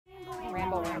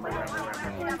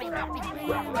not those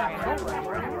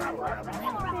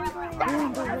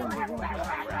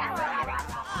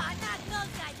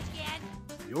guys again.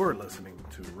 You're listening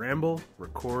to Ramble,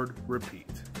 Record, Repeat.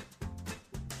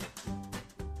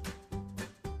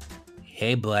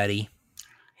 Hey, buddy.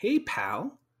 Hey,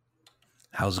 pal.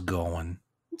 How's it going?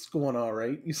 What's going on,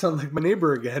 right? You sound like my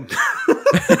neighbor again.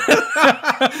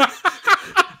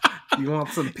 You want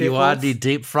some pickles? You want the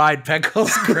deep fried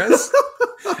pickles, Chris?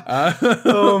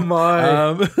 Oh, my.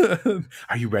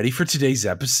 Are you ready for today's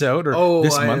episode or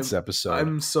this month's episode?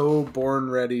 I'm so born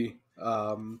ready.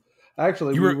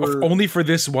 Actually, you were only for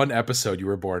this one episode. You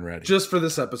were born ready. Just for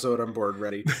this episode, I'm born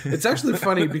ready. It's actually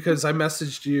funny because I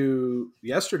messaged you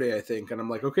yesterday, I think, and I'm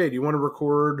like, okay, do you want to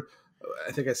record?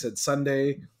 I think I said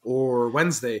Sunday or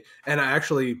Wednesday, and I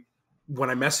actually,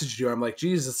 when I messaged you, I'm like,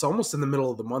 geez, it's almost in the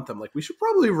middle of the month. I'm like, we should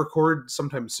probably record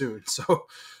sometime soon. So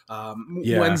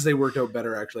Wednesday worked out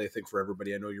better, actually, I think, for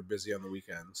everybody. I know you're busy on the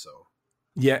weekend, so.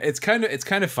 Yeah, it's kind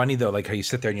of funny though, like how you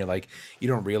sit there and you're like, you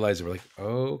don't realize it. We're like,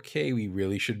 okay, we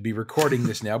really should be recording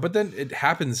this now, but then it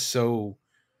happens so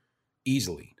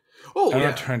easly. Oh, I'm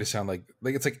not trying to sound like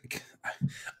it's like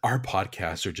our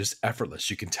podcasts are just effortless.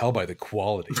 You can tell by the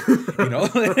quality, you know.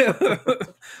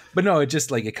 But no, it just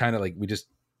like it kind of like we just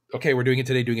we're doing it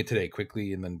today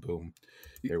quickly, and then boom,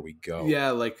 there we go.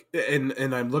 Yeah, like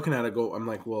and I'm looking at it. I'm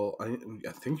like, well, I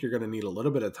think you're gonna need a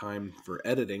little bit of time for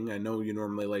editing. I know you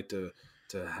normally like to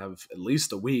have at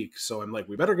least a week, so I'm like,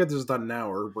 we better get this done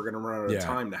now, or we're gonna run out of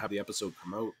time to have the episode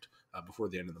come out before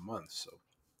the end of the month. So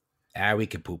we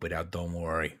can poop it out. Don't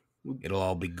worry. It'll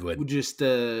all be good. We'll just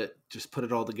put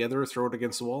it all together, throw it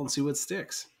against the wall, and see what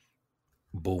sticks.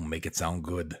 Boom, make it sound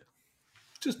good.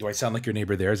 Do I sound like your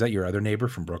neighbor there? Is that your other neighbor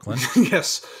from Brooklyn?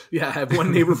 Yes. Yeah, I have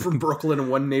one neighbor from Brooklyn and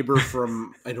one neighbor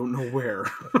from I don't know where.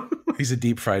 He's a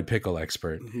deep fried pickle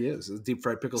expert. He is a deep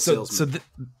fried pickle salesman.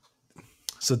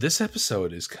 So this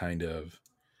episode is kind of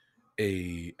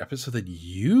a episode that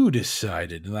you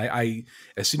decided, and I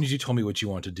as soon as you told me what you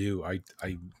want to do, I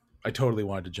totally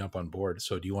wanted to jump on board.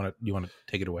 So do you want to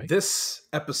take it away? This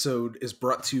episode is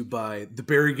brought to you by the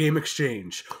Barry Game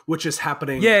Exchange, which is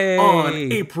happening Yay! On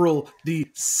April the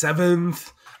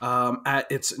 7th at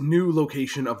its new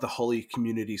location of the Holly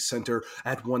Community Center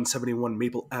at 171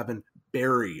 Maple Avenue,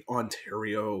 Barrie,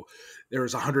 Ontario.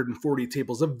 There's 140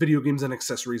 tables of video games and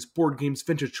accessories, board games,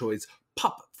 vintage toys,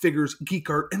 pop figures, geek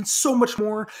art, and so much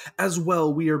more. As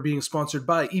well, we are being sponsored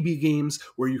by EB Games,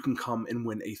 where you can come and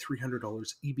win a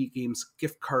 $300 EB Games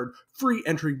gift card, free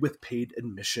entry with paid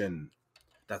admission.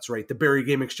 That's right, the Barry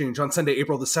Game Exchange on Sunday,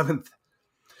 April the 7th.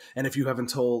 And if you have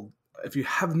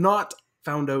not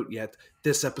found out yet,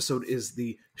 this episode is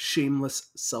the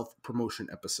shameless self-promotion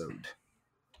episode.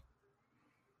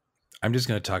 I'm just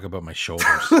going to talk about my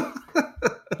shoulders.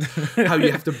 How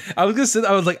you have to. I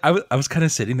was kind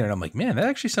of sitting there and I'm like, man, that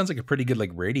actually sounds like a pretty good like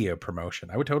radio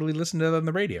promotion. I would totally listen to that on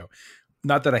the radio.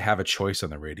 Not that I have a choice on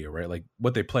the radio, right? Like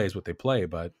what they play is what they play,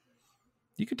 but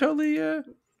you could totally that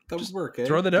would work.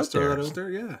 Throw that out there.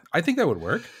 Yeah, I think that would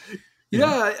work.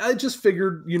 Yeah, I just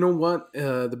figured, you know what?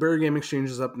 The Barry Game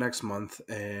Exchange is up next month,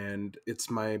 and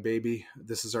it's my baby.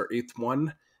 This is our 8th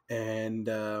one, and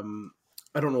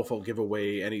I don't know if I'll give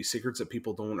away any secrets that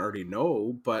people don't already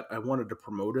know, but I wanted to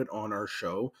promote it on our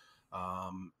show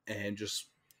and just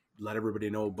let everybody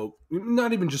know about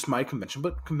not even just my convention,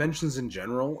 but conventions in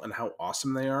general and how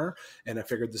awesome they are. And I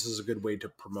figured this is a good way to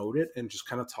promote it and just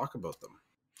kind of talk about them.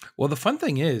 Well, the fun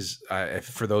thing is,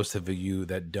 for those of you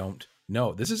that don't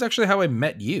know, this is actually how I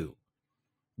met you.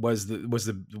 Was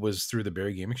through the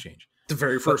Barry Game Exchange, the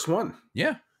very first one.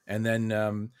 Yeah, and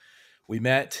then we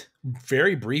met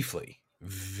very briefly.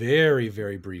 Very,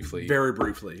 very briefly. Very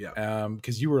briefly, yeah.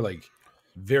 Because you were like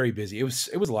very busy. It was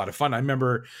a lot of fun. I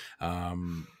remember,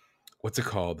 what's it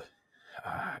called?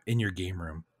 In your game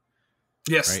room.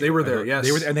 Yes, right? They were there. Yes,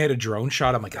 they were, and they had a drone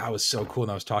shot. I'm like, oh, it was so cool.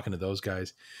 And I was talking to those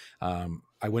guys.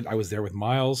 I was there with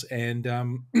Miles and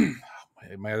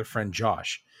my other friend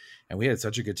Josh, and we had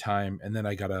such a good time. And then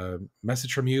I got a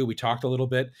message from you. We talked a little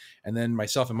bit, and then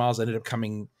myself and Miles ended up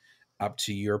coming up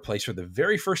to your place for the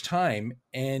very first time,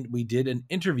 and we did an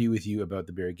interview with you about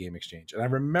the Barry Game Exchange. And I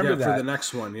remember that for the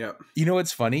next one. Yeah. You know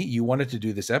what's funny? You wanted to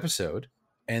do this episode,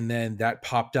 and then that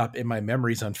popped up in my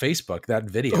memories on Facebook. That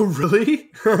video. Oh, really?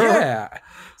 Yeah.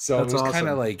 So That's it was awesome. kind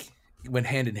of like went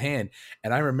hand in hand.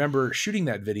 And I remember shooting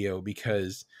that video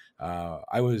because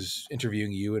I was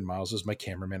interviewing you, and Miles was my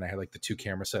cameraman. I had like the 2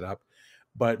 cameras set up.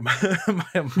 But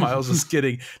Miles was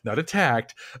getting not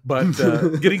attacked, but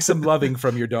getting some loving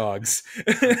from your dogs.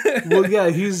 Well,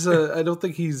 yeah, he's. I don't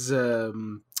think he's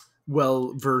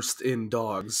well versed in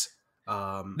dogs.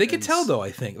 They can and tell though,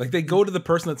 I think. Like they go to the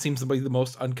person that seems to be the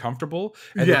most uncomfortable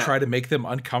and they try to make them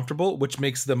uncomfortable, which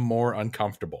makes them more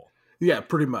uncomfortable. Yeah,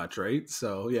 pretty much, right?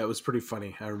 So yeah, it was pretty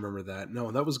funny. I remember that.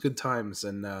 No, that was good times.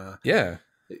 And yeah.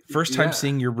 First time yeah.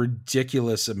 seeing your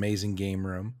ridiculous, amazing game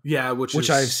room. Yeah, which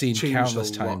I've seen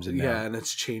countless times. Yeah, and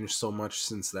it's changed so much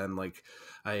since then. Like,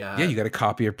 yeah, you got a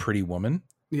copy of Pretty Woman.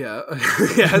 Yeah,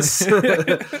 yes,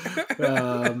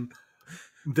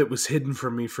 that was hidden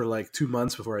from me for like 2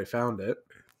 months before I found it.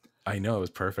 I know, it was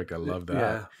perfect. I love that.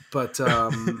 Yeah, but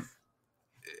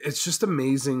it's just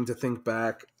amazing to think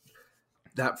back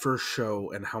that first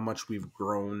show and how much we've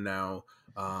grown now.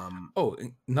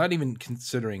 Not even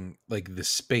considering like the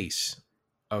space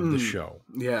of the show.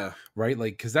 Yeah. Right?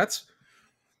 Like, because that's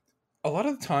a lot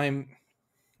of the time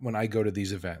when I go to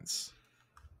these events,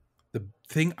 the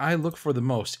thing I look for the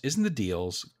most isn't the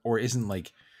deals or isn't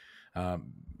like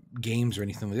games or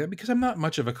anything like that, because I'm not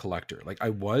much of a collector. Like I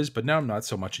was, but now I'm not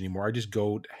so much anymore. I just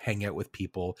go hang out with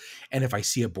people, and if I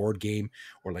see a board game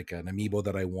or like an amiibo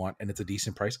that I want and it's a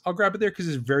decent price, I'll grab it there because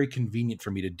it's very convenient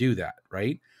for me to do that,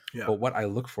 right? Yeah. But what I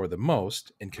look for the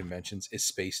most in conventions is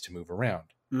space to move around.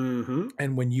 Mm-hmm.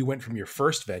 And when you went from your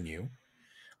first venue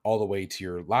all the way to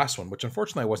your last one, which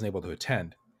unfortunately I wasn't able to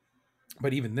attend,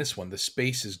 but even this one, the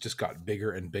space has just got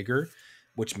bigger and bigger,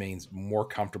 which means more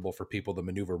comfortable for people to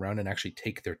maneuver around and actually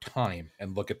take their time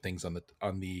and look at things on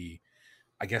the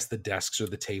I guess the desks or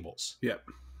the tables. Yep.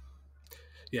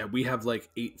 Yeah, we have like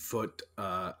 8-foot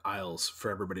aisles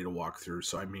for everybody to walk through.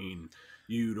 So I mean,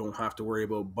 you don't have to worry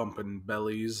about bumping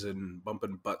bellies and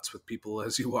bumping butts with people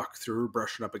as you walk through,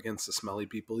 brushing up against the smelly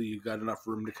people. You got enough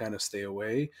room to kind of stay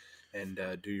away and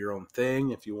do your own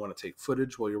thing. If you want to take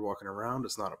footage while you're walking around,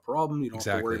 it's not a problem. You don't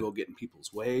have to worry about getting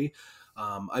people's way.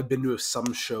 I've been to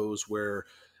some shows where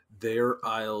their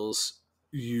aisles,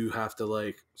 you have to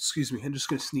like, excuse me, I'm just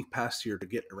going to sneak past here to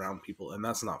get around people. And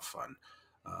that's not fun.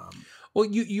 Well,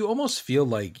 you almost feel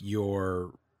like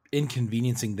you're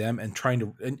inconveniencing them and trying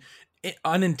to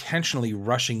unintentionally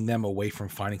rushing them away from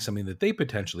finding something that they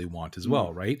potentially want as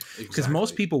well, right? Because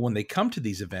most people, when they come to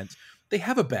these events, they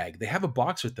have a bag, they have a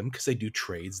box with them because they do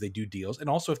trades, they do deals. And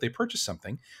also if they purchase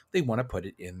something, they want to put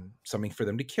it in something for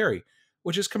them to carry,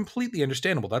 which is completely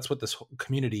understandable. That's what this whole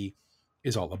community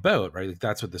is all about, right? Like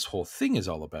that's what this whole thing is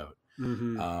all about.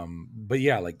 Mm-hmm. But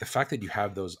yeah, like the fact that you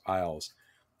have those aisles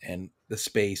and the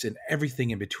space and everything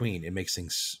in between, it makes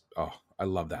things, I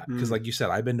love that. Because like you said,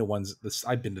 I've been to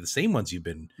the same ones you've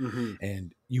been,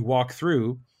 and you walk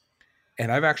through,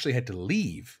 and I've actually had to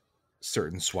leave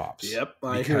certain swaps. Yep,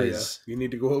 I hear you. You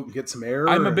need to go out and get some air.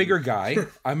 I'm a bigger guy,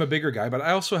 but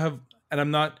I also have, and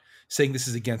I'm not saying this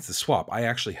is against the swap, I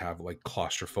actually have like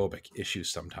claustrophobic issues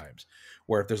sometimes,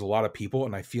 where if there's a lot of people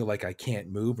and I feel like I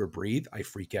can't move or breathe, I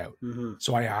freak out.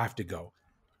 So I have to go.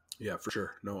 Yeah, for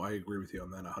sure. No, I agree with you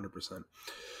on that 100%.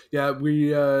 Yeah,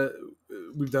 we've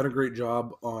done a great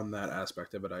job on that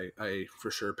aspect of it. I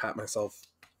for sure pat myself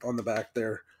on the back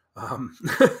there. Nah,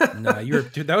 I was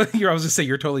gonna say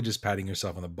you're totally just patting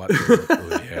yourself on the butt. Like,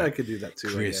 oh, yeah. I could do that too,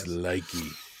 Chris Likey.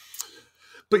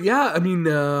 But yeah, I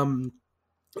mean,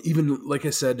 even like I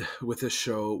said with this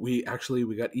show, we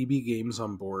got EB Games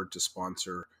on board to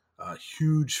sponsor.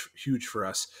 Huge for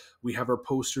us. We have our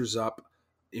posters up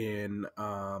in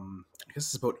I guess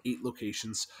it's about 8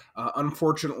 locations.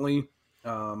 Unfortunately,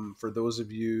 for those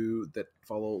of you that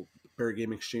follow Barry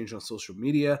Game Exchange on social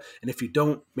media, and if you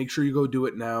don't, make sure you go do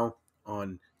it now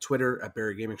on Twitter at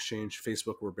Barry Game Exchange,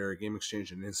 Facebook we're Barry Game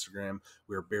Exchange, and Instagram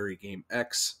we're Barry Game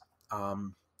X.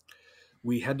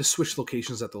 We had to switch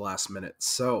locations at the last minute,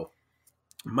 so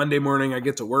Monday morning I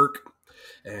get to work.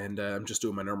 And I'm just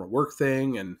doing my normal work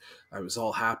thing, and I was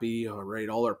all happy. All right,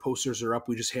 all our posters are up.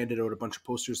 We just handed out a bunch of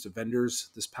posters to vendors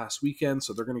this past weekend,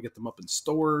 so they're going to get them up in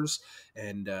stores.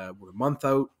 And we're a month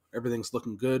out. Everything's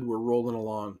looking good. We're rolling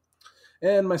along.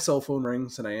 And my cell phone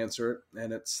rings, and I answer it,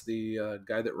 and it's the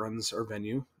guy that runs our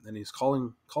venue, and he's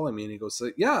calling me, and he goes,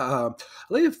 "Yeah, I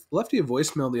left you a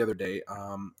voicemail the other day.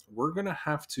 We're going to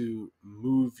have to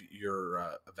move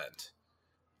your event."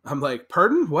 I'm like,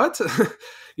 pardon? What?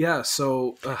 Yeah,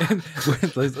 so...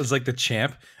 it's like the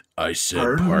champ. I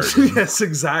said pardon. Yes,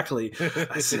 exactly.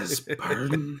 I says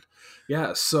pardon.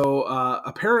 Yeah, so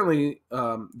apparently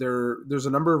there's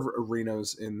a number of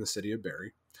arenas in the city of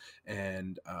Barrie,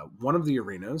 and one of the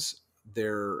arenas,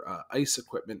 their ice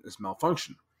equipment is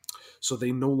malfunctioned. So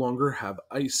they no longer have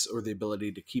ice or the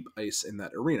ability to keep ice in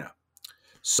that arena.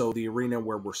 So the arena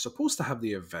where we're supposed to have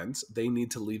the event, they need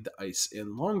to leave the ice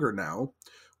in longer now,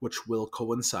 which will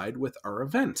coincide with our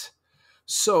event.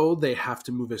 So they have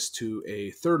to move us to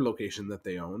a third location that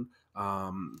they own,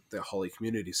 the Holly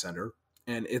Community Center.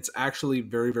 and it's actually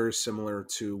very, very similar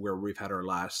to where we've had our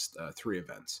last 3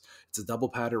 events. It's a double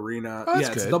pad arena. Oh, that's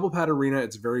It's a good. double pad arena.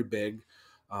 It's very big.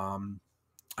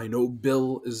 I know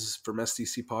Bill is from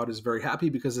SDC Pod is very happy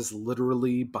because it's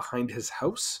literally behind his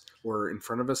house or in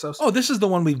front of his house. Oh, this is the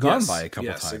one we've gone Yes, by a couple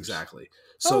yes, times. exactly.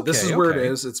 So this Okay, is where okay. it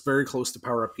is. It's very close to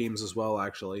Power Up Games as well,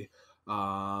 actually.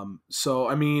 So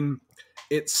I mean,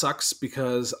 it sucks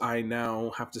because I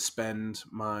now have to spend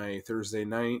my Thursday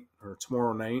night or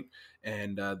tomorrow night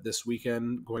and this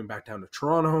weekend going back down to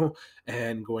Toronto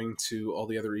and going to all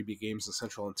the other EB games in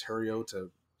Central Ontario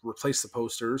to replace the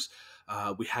posters.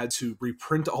 We had to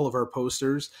reprint all of our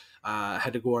posters.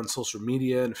 Had to go on social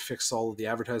media and fix all of the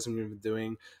advertising we've been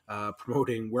doing,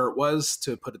 promoting where it was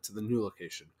to put it to the new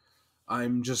location.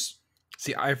 I'm just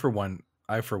See, I for one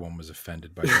was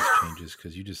offended by those changes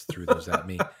because you just threw those at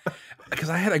me. Because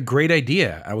I had a great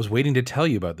idea. I was waiting to tell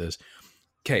you about this.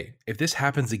 Okay, if this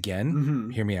happens again,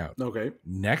 Mhm. hear me out. Okay.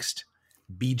 Next,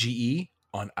 BGE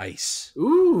on ice.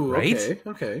 Ooh, Right?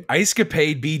 okay.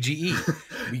 Icecapade BGE.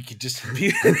 We could just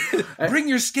bring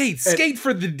your skates. Skate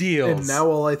for the deals. And now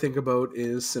all I think about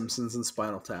is Simpsons and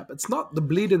Spinal Tap. It's not the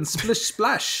bleeding splish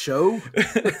splash show.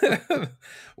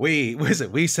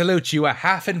 we salute you, a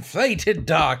half-inflated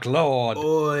Dark Lord.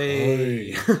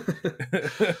 Oi.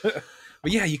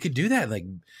 But yeah, you could do that, like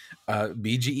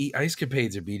BGE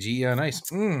Icecapades or BGE on ice.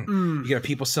 You got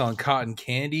people selling cotton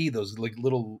candy, those like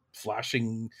little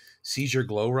flashing seizure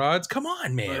glow rods. Come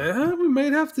on, man. We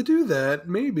might have to do that.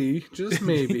 Maybe. Just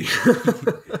maybe.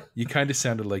 You kind of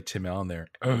sounded like Tim Allen there.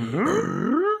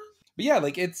 But yeah,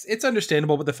 like it's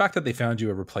understandable, but the fact that they found you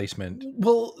a replacement.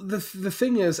 Well, the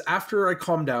thing is, after I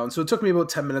calmed down, so it took me about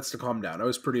 10 minutes to calm down. I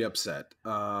was pretty upset.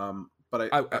 But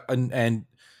And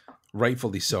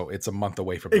rightfully so. It's a month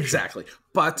away from the show. exactly.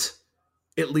 But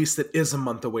at least it is a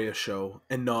month away a show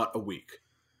and not a week.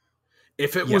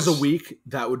 If it was a Yes. week,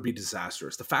 that would be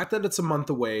disastrous. The fact that it's a month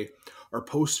away, our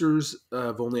posters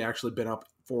have only actually been up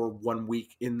for 1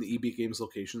 week in the EB Games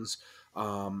locations.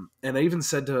 And I even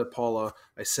said to Paula,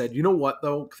 I said, you know what,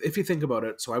 though? If you think about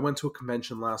it, so I went to a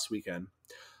convention last weekend.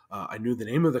 I knew the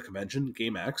name of the convention,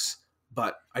 GameX,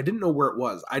 but I didn't know where it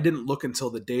was. I didn't look until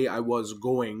the day I was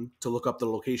going to look up the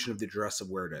location of the address of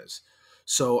where it is.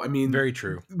 So, I mean, Very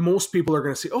true. most people are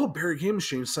going to say, oh, Barrie Game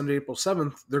Exchange, Sunday, April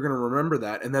 7th. They're going to remember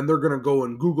that. And then they're going to go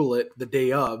and Google it the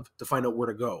day of to find out where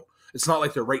to go. It's not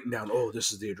like they're writing down, oh,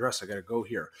 this is the address. I got to go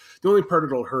here. The only part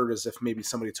it'll hurt is if maybe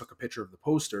somebody took a picture of the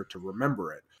poster to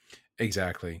remember it.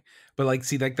 Exactly. But like,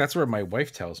 see, like that's where my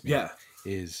wife tells me Yeah.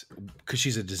 is because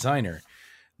she's a designer.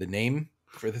 The name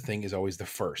for the thing is always the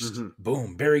first. Mhm.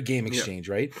 Boom, Barrie Game Exchange,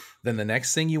 right? Then the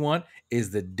next thing you want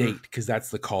is the date because that's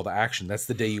the call to action. That's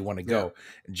the day you want to go.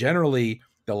 Generally,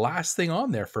 the last thing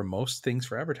on there for most things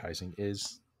for advertising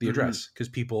is the address because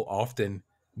people often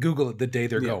Google it the day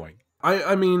they're going.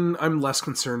 I mean, I'm less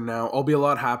concerned now. I'll be a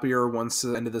lot happier once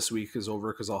the end of this week is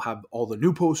over because I'll have all the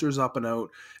new posters up and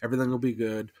out. Everything will be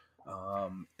good.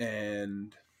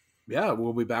 And yeah,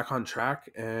 we'll be back on track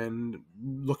and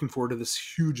looking forward to this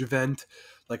huge event.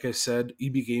 Like I said,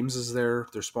 EB Games is there.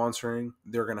 They're sponsoring.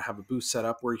 They're going to have a booth set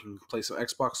up where you can play some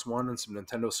Xbox One and some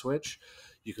Nintendo Switch.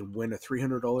 You can win a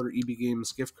 $300 EB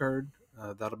Games gift card.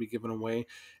 That'll be given away.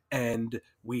 And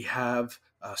we have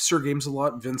Sir Games a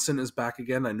Lot. Vincent is back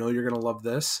again. I know you're going to love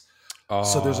this.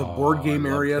 So there's a board game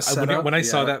area set up. When I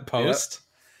saw Yeah, that post,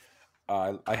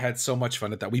 I had so much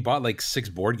fun at that. We bought like 6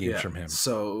 board games from him.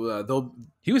 So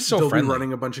He was so they'll friendly. be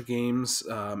running a bunch of games.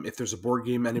 If there's a board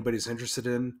game anybody's interested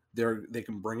in, they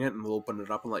can bring it and they'll open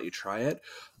it up and let you try it.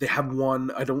 They have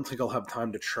one. I don't think I'll have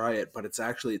time to try it, but it's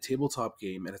actually a tabletop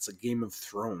game and it's a Game of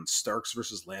Thrones, Starks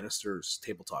versus Lannisters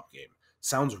tabletop game.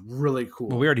 Sounds really cool.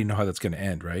 Well, we already know how that's going to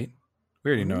end, right? We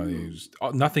already know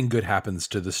nothing good happens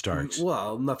to the Starks.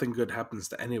 Well, nothing good happens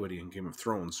to anybody in Game of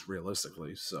Thrones,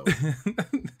 realistically. So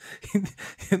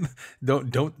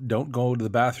don't go to the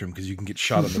bathroom because you can get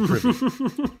shot on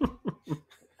the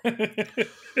privy.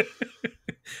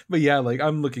 But yeah, like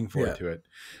I'm looking forward to it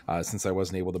since I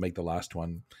wasn't able to make the last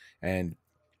one, and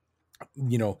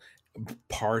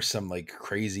par some like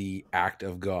crazy act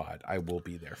of God, I will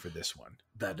be there for this one.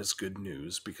 that is good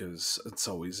news because it's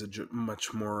always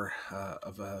much more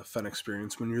of a fun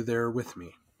experience when you're there with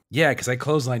me. Yeah, because I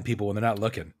clothesline people when they're not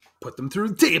looking. Put them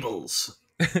through tables.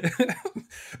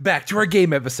 Back to our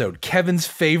game episode, Kevin's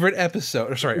favorite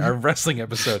episode. Or sorry, our wrestling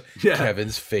episode. Yeah.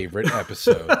 Kevin's favorite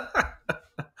episode.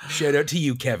 Shout out to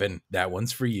you, Kevin. That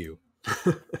one's for you.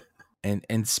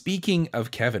 And speaking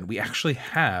of Kevin, we actually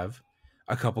have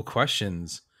a couple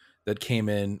questions that came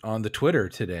in on the Twitter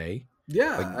today.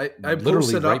 Yeah, I literally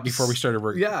posted right up before we started.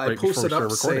 I posted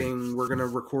up saying we're going to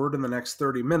record in the next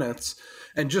 30 minutes,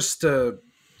 and just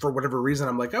for whatever reason,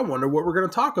 I'm like, I wonder what we're going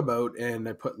to talk about, and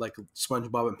I put like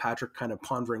SpongeBob and Patrick kind of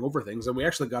pondering over things, and we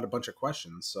actually got a bunch of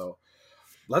questions. So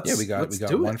we got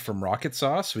do one it. from Rocket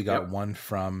Sauce. We got one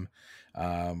from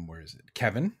where is it?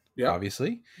 Kevin,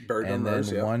 obviously, Barry and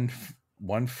Dunbars, then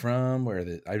one from where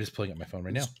the I'm just pulling up my phone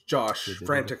right now. Josh,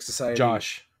 Frantic Society.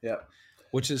 Josh, yeah.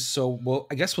 Which is so well.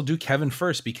 I guess we'll do Kevin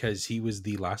first because he was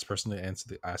the last person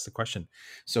to ask the question.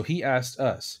 So he asked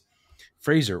us,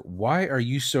 Fraser, why are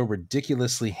you so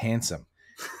ridiculously handsome?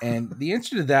 And the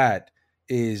answer to that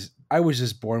is, I was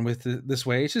just born with this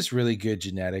way. It's just really good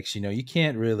genetics. You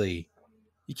can't really,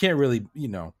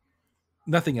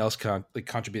 nothing else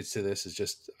contributes to this. Is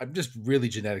just I'm just really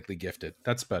genetically gifted.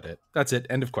 That's about it. That's it.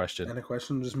 End of question. End of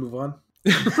question. Just move on.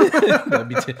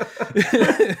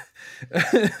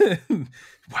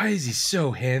 Why is he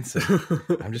so handsome?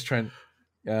 I'm just trying.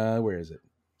 Where is it?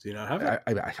 Do you not have it?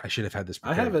 I should have had this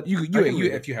prepared. I have it. You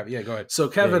if you have it, yeah, go ahead. So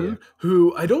Kevin,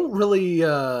 who I don't really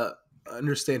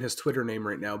understand his Twitter name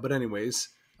right now, but anyways,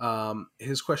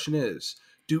 his question is: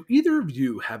 do either of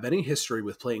you have any history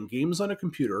with playing games on a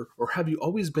computer, or have you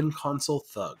always been console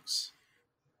thugs?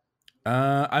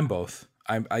 I'm both.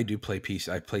 I do play PC.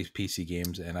 I play PC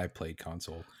games and I played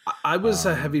console. I was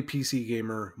a heavy PC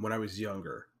gamer when I was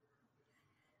younger.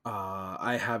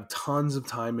 I have tons of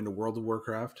time into World of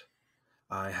Warcraft.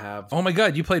 I have. Oh my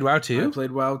god, you played WoW too? I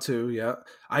played WoW too. Yeah,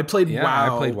 I played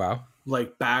WoW. I played WoW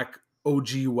like back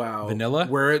OG WoW vanilla,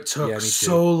 where it took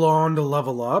so long to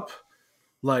level up.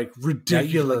 Like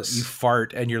ridiculous. You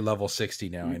fart and you're level 60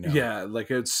 now. I know. Yeah, like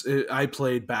I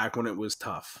played back when it was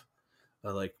tough.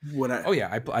 Like when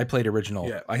I played original.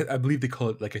 Yeah. I believe they call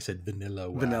it, like I said, vanilla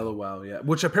WoW. Vanilla WoW, yeah.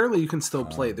 Which apparently you can still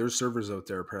play. There's servers out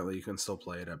there. Apparently you can still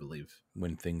play it, I believe.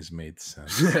 When things made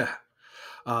sense. Yeah.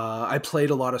 I played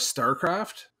a lot of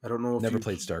StarCraft. I don't know if Never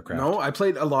played StarCraft. No, I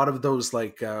played a lot of those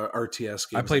like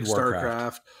RTS games. I played like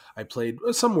Warcraft. I played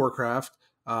some Warcraft.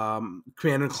 Command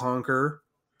and Conquer.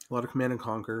 A lot of Command and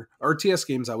Conquer. RTS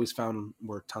games I always found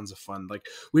were tons of fun. Like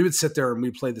we would sit there and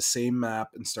we'd play the same map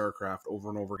in StarCraft over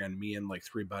and over again, me and like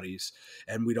 3 buddies.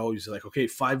 And we'd always be like, okay,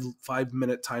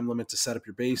 5-minute time limit to set up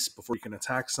your base before you can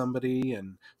attack somebody.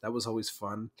 And that was always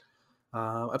fun.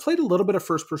 I played a little bit of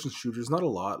first-person shooters, not a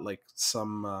lot, like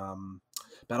some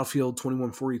Battlefield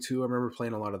 2142. I remember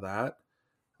playing a lot of that.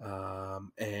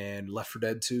 And Left 4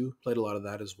 Dead 2, played a lot of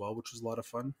that as well, which was a lot of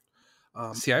fun.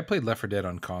 See, I played Left 4 Dead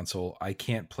on console. I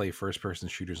can't play first-person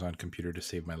shooters on computer to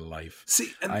save my life.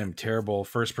 See, I am terrible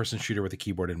first-person shooter with a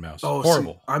keyboard and mouse. Oh,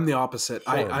 horrible! See, I'm the opposite.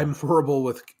 I'm horrible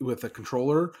with a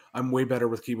controller. I'm way better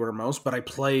with keyboard and mouse. But I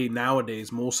play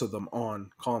nowadays most of them on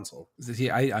console. See,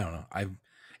 I don't know.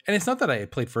 And it's not that I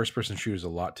played first-person shooters a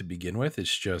lot to begin with.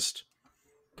 It's just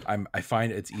I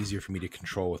find it's easier for me to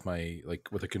control with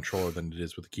with a controller than it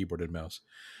is with a keyboard and mouse.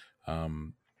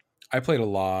 I played a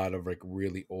lot of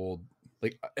really old.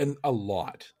 A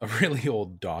lot of really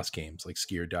old DOS games like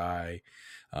Ski or Die,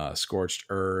 Scorched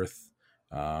Earth,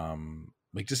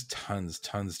 just tons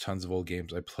of old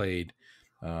games. I played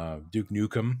Duke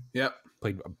Nukem. Yep.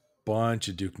 Played a bunch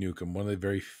of Duke Nukem. One of the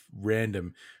very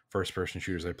random first-person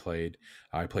shooters I played.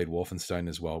 I played Wolfenstein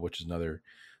as well, which is another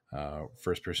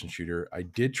first-person shooter. I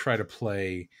did try to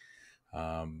play,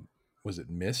 was it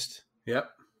Myst?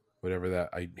 Yep. Whatever that,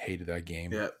 I hated that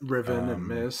game. Yeah, Riven and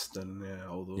Myst and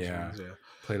all those things. Yeah,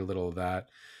 played a little of that,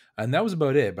 and that was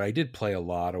about it. But I did play a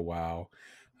lot of WoW,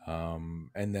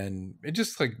 and then it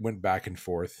just went back and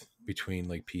forth between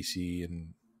PC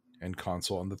and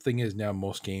console. And the thing is, now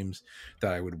most games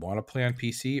that I would want to play on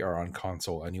PC are on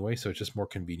console anyway, so it's just more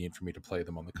convenient for me to play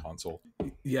them on the console.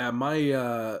 Yeah,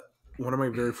 my one of my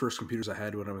very first computers I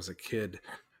had when I was a kid,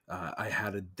 I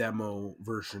had a demo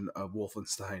version of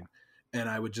Wolfenstein. And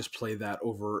I would just play that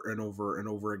over and over and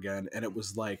over again. And it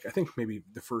was I think maybe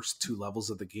the first 2 levels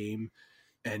of the game.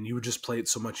 And you would just play it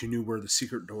so much you knew where the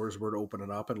secret doors were to open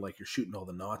it up. And you're shooting all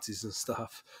the Nazis and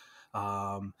stuff.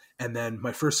 And then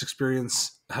my first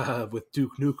experience with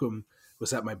Duke Nukem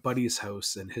was at my buddy's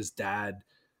house. And his dad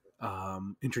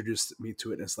introduced me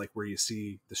to it. And it's where you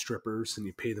see the strippers and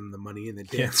you pay them the money and they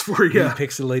dance for you. The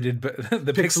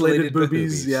pixelated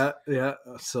boobies. Yeah.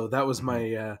 So that was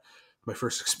my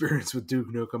first experience with Duke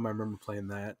Nukem. I remember playing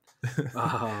that.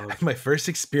 My first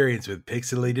experience with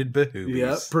pixelated boobies.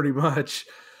 Yeah, pretty much.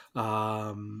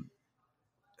 I'm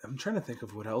trying to think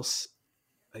of what else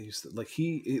I used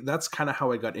to that's kind of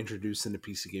how I got introduced into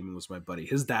PC gaming. Was my buddy.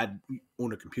 His dad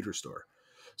owned a computer store.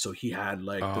 So he had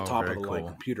the top of the line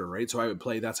computer, right? So I would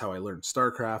play. That's how I learned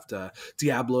StarCraft,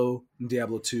 Diablo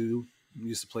 2.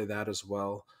 Used to play that as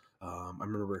well. I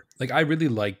remember. Like, I really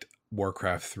liked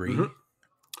Warcraft 3,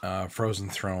 Mhm. Frozen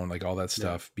Throne, like all that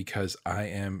stuff, because I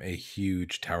am a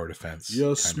huge tower defense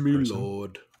Yes, kind of me person.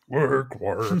 lord. Work.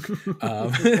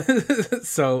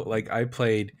 So like I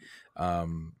played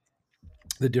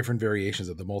the different variations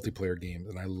of the multiplayer games,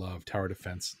 and I love tower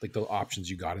defense, like the options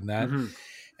you got in that. Mhm.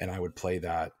 And I would play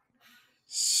that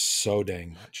so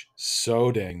dang much.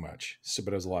 So,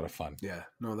 but it was a lot of fun. Yeah,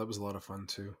 no, that was a lot of fun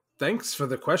too. Thanks for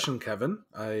the question, Kevin.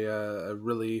 I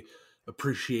really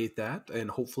appreciate that, and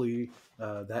hopefully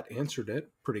that answered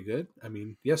it pretty good. I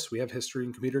mean, yes, we have history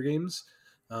in computer games.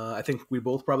 I think we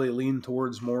both probably lean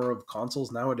towards more of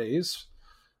consoles nowadays.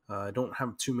 I don't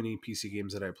have too many PC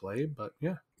games that I play, but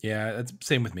yeah. Yeah, that's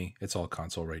same with me. It's all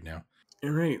console right now.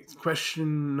 All right,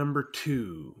 question number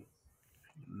two.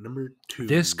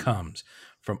 This comes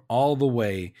from all the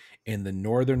way in the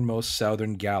northernmost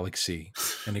southern galaxy,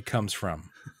 and it comes from.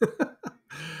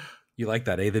 You like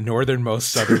that, eh? The northernmost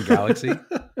southern galaxy.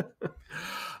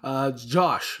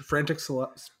 Josh, Frantic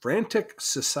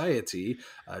Society.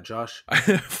 Josh,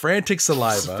 Frantic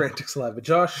Saliva. Frantic Saliva.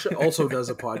 Josh also does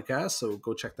a podcast, so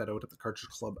go check that out at the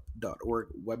cartridgeclub.org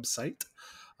website.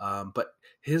 But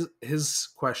his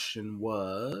question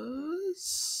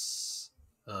was,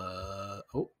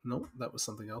 oh no, that was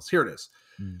something else. Here it is.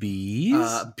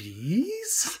 Bees.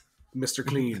 Bees. Mr.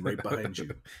 Clean, right behind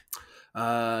you.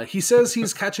 He says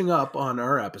he's catching up on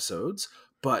our episodes,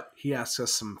 but he asks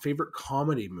us some favorite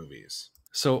comedy movies.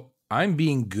 So I'm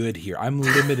being good here. I'm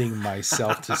limiting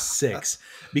myself to 6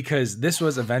 because this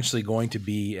was eventually going to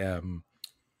be an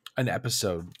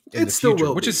episode in the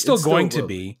future, which is still going to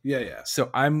be. Yeah.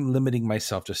 So I'm limiting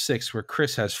myself to 6, where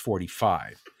Chris has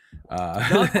 45.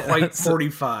 Not quite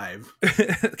 45.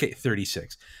 Okay,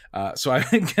 36. So I'm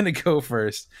going to go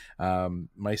first.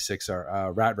 My 6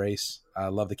 are Rat Race. I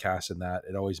love the cast in that.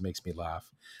 It always makes me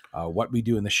laugh. What We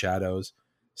Do in the Shadows.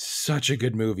 Such a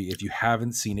good movie. If you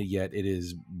haven't seen it yet, it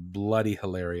is bloody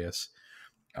hilarious.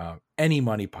 Any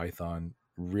Monty Python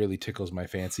really tickles my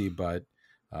fancy, but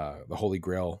The Holy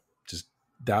Grail, just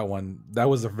that one, that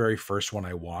was the very first one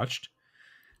I watched.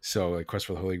 So like Quest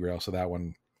for the Holy Grail. So that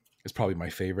one is probably my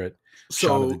favorite.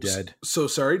 Shaun of the Dead. So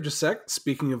sorry, just a sec.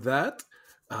 Speaking of that,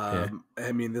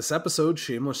 I mean, this episode,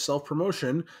 shameless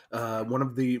self-promotion, one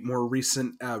of the more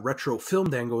recent retro film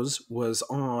dangos was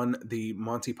on the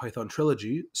Monty Python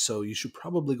trilogy, so you should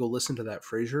probably go listen to that,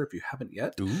 Frasier, if you haven't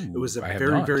yet. Ooh, it was a I have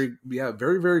very, not.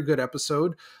 very good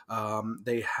episode.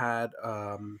 They had,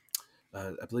 I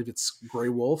believe it's Grey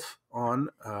Wolf on,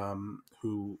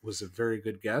 who was a very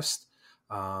good guest.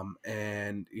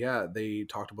 And yeah, they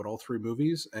talked about all 3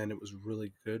 movies, and it was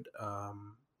really good.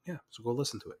 Yeah, so go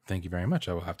listen to it. Thank you very much.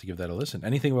 I will have to give that a listen.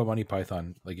 Anything about Monty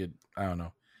Python, like it, I don't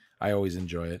know. I always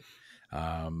enjoy it.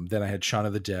 Then I had Shaun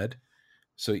of the Dead.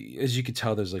 So as you could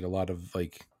tell, there's like a lot of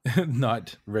like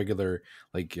not regular,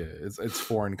 like it's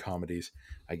foreign comedies,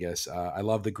 I guess. I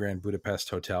love The Grand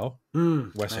Budapest Hotel.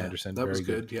 Wes Anderson. That very was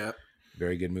good. Yeah.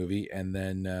 Very good movie. And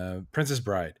then Princess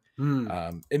Bride.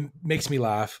 It makes me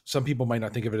laugh. Some people might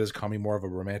not think of it as comedy, more of a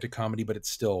romantic comedy, but it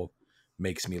still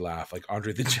makes me laugh. Like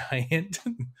Andre the Giant.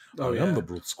 I am the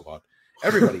Brute Squad.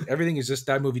 Everything is just,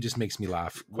 that movie just makes me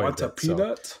laugh. Want a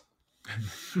peanut?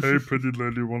 Hey, pretty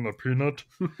lady, want a peanut?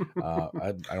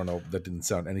 I don't know. That didn't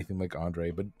sound anything like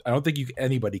Andre, but I don't think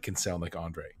anybody can sound like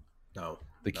Andre. No.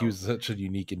 Like he was such a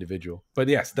unique individual. But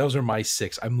yes, those are my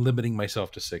 6. I'm limiting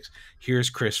myself to 6. Here's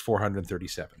Chris,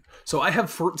 437. So I have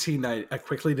 14. I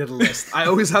quickly did a list. I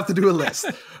always have to do a list.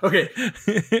 Okay.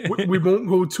 We won't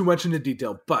go too much into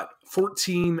detail, but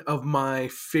 14 of my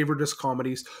favoriteest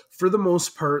comedies. For the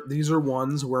most part, these are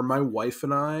ones where my wife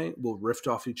and I will riff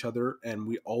off each other, and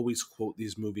we always quote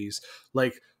these movies.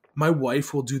 Like, my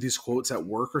wife will do these quotes at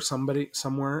work or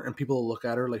somewhere, and people will look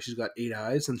at her like she's got 8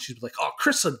 eyes, and she's like, "Oh,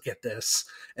 Chris would get this."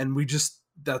 And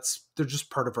they're just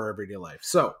part of our everyday life.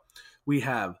 So we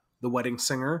have The Wedding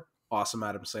Singer, awesome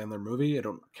Adam Sandler movie. I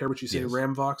don't care what you say, Yes.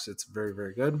 Ramvox, it's very,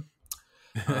 very good.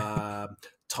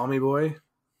 Tommy Boy,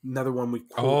 another one we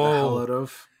quote the hell out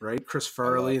of, right? Chris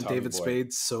Farley and Tommy David Boy.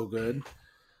 Spade, so good.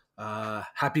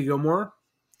 Happy Gilmore,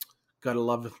 gotta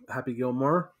love Happy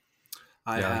Gilmore.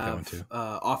 I like that have one too.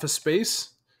 Office Space.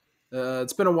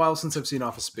 It's been a while since I've seen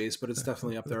Office Space, but it's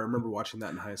definitely up there. I remember watching that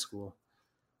in high school.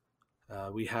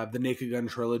 We have the Naked Gun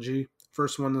trilogy.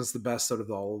 First one is the best out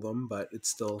of all of them, but it's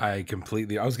still... I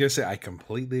was going to say, I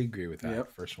completely agree with that.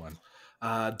 Yep. First one.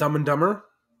 Dumb and Dumber.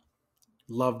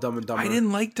 Love Dumb and Dumber. I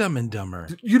didn't like Dumb and Dumber.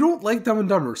 You don't like Dumb and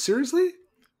Dumber? Seriously?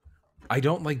 I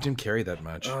don't like Jim Carrey that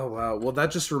much. Oh, wow. Well,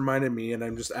 that just reminded me, and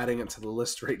I'm just adding it to the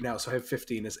list right now. So I have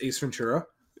 15 is Ace Ventura.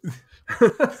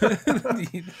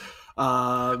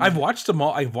 I've watched them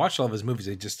all. I've watched all of his movies.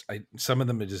 Some of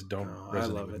them just don't I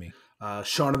resonate love with it. me.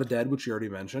 Shaun of the Dead, which you already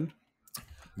mentioned.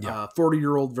 Yeah.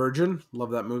 40-Year-Old Virgin.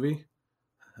 Love that movie.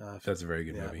 That's a very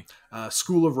good movie.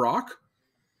 School of Rock.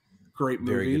 Great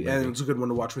Very movie. good movie. And it's a good one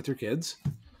to watch with your kids.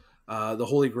 The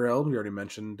Holy Grail. We already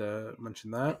mentioned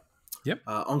that. Yep.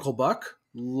 Uncle Buck.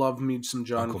 Love me some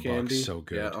John Uncle Candy. Buck's so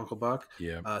good. Yeah, Uncle Buck.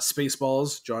 Yeah.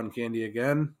 Spaceballs. John Candy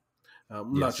again.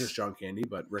 Not Yes. just John Candy,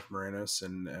 but Rick Moranis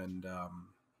and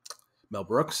Mel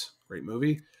Brooks. Great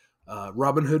movie.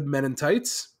 Robin Hood Men in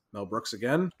Tights. Mel Brooks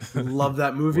again. Love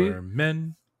that movie. We're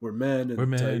men. We're men in We're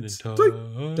men tights.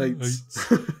 in Tights.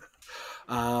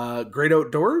 Great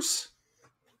Outdoors.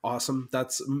 Awesome.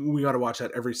 We got to watch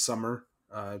that every summer.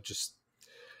 I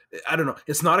don't know.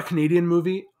 It's not a Canadian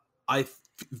movie.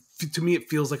 To me, it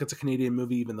feels like it's a Canadian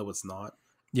movie, even though it's not.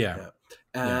 Yeah.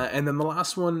 And then the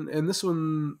last one, and this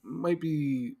one might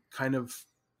be kind of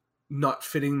not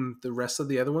fitting the rest of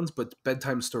the other ones, but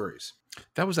Bedtime Stories.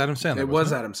 That was Adam Sandler. It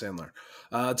was Adam Sandler.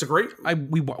 It's a great.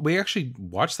 We actually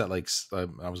watched that I was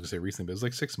gonna say recently, but it was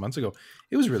like 6 months ago.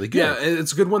 It was really good. Yeah,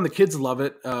 it's a good one. The kids love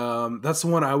it. That's the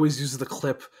one I always use the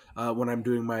clip when I'm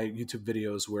doing my YouTube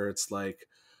videos, where it's like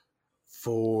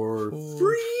for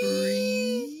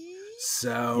free.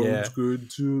 Sounds good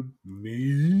to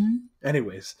me.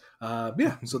 Anyways,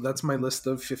 so that's my list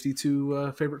of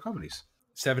 52 favorite comedies.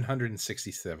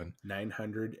 767.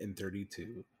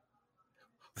 932.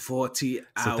 40 hours.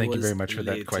 So thank you very much for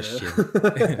later. that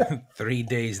question. 3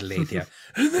 days later.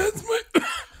 And that's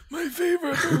my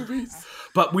favorite movies.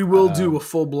 But we will do a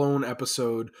full-blown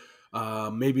episode.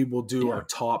 Maybe we'll do our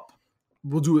top.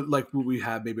 We'll do it like what we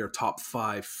have. Maybe our top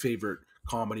 5 favorite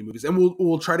comedy movies, and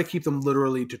we'll try to keep them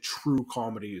literally to true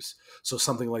comedies. So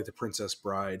something like The Princess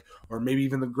Bride, or maybe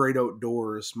even The Great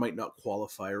Outdoors might not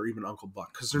qualify, or even Uncle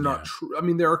Buck, because they're not true. I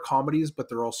mean, there are comedies, but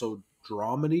they're also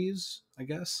dramedies, I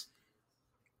guess.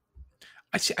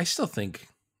 I still think,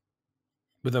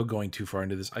 without going too far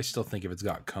into this, I still think if it's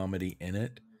got comedy in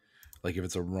it, like if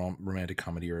it's a romantic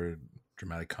comedy or a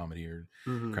dramatic comedy or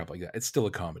crap like that, it's still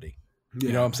a comedy. Yeah.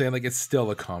 You know what I'm saying? Like, it's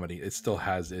still a comedy. It still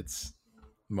has its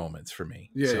moments for me.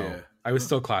 I would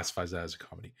still classify that as a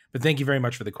comedy. But thank you very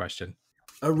much for the question.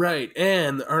 All right,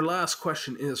 and our last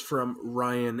question is from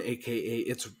Ryan, aka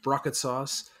It's Rocket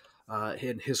Sauce,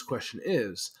 and his question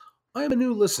is: I am a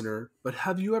new listener, but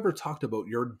have you ever talked about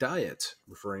your diet?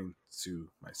 Referring to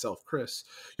myself, Chris.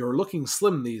 You're looking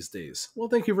slim these days. Well,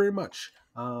 thank you very much.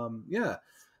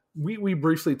 We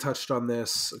briefly touched on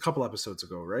this a couple episodes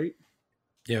ago, right?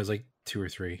 Yeah, it was like 2 or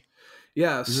 3.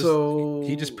 Yeah,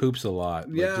 he just poops a lot.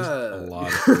 Yeah, just a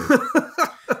lot of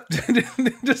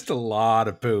poop. Just a lot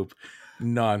of poop,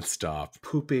 nonstop.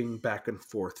 Pooping back and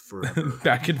forth forever.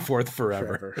 Back and forth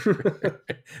forever.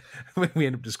 We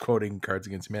end up just quoting Cards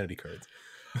Against Humanity cards.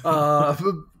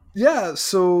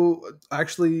 So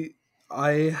actually,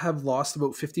 I have lost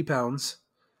about 50 pounds.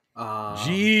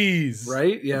 Jeez.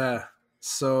 Right? Yeah.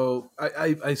 So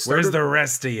I started... Where's the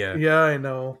rest of you? Yeah, I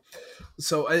know.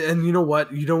 So, and you know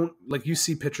what? You don't, like, you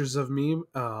see pictures of me.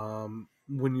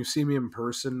 When you see me in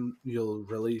person, you'll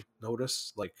really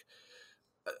notice. Like,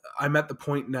 I'm at the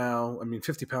point now, I mean,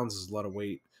 50 pounds is a lot of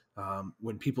weight.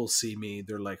 When people see me,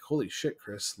 they're like, holy shit,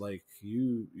 Chris, like,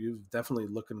 you're definitely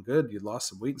looking good. You lost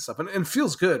some weight and stuff. And it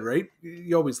feels good, right?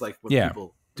 You always like when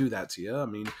people do that to you. I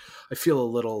mean, I feel a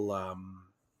little,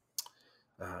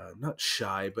 not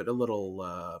shy, but a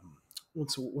little...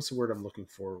 What's the word I'm looking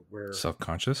for? Where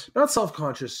self-conscious? Not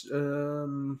self-conscious.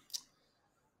 I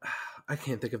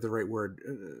can't think of the right word.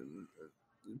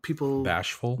 People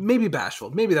bashful. Maybe bashful.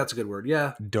 Maybe that's a good word.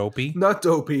 Yeah. Dopey. Not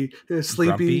dopey.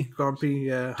 Sleepy. Grumpy.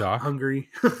 Yeah. Doc. Hungry.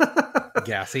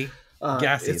 Gassy.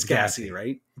 Gassy. It's gassy,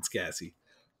 right? It's gassy.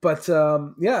 But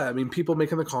I mean, people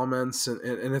making the comments, and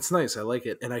it's nice. I like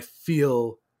it, and I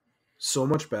feel so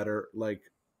much better. Like,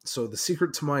 so the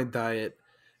secret to my diet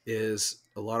is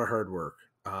a lot of hard work.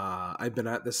 I've been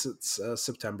at this since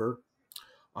September.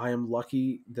 I am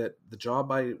lucky that the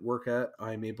job I work at,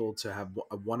 I'm able to have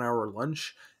a 1 hour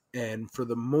lunch. And for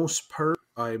the most part,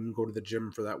 I'm going to the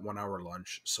gym for that 1 hour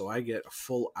lunch. So I get a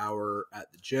full hour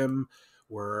at the gym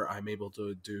where I'm able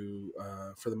to do,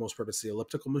 for the most part, it's the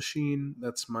elliptical machine.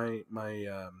 That's my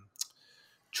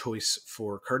choice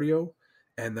for cardio.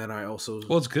 And then I also...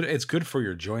 Well, it's good. It's good for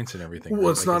your joints and everything. Well,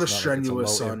 right? it's not as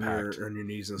strenuous on impact. your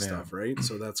knees and stuff, right?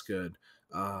 So that's good.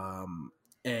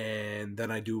 And then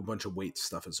I do a bunch of weight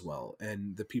stuff as well.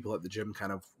 And the people at the gym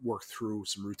kind of work through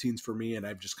some routines for me, and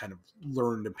I've just kind of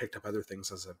learned and picked up other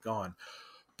things as I've gone.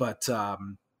 But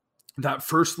that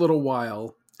first little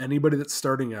while, anybody that's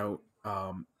starting out,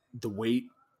 the weight,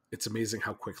 it's amazing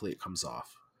how quickly it comes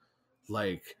off.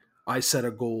 Like I set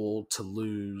a goal to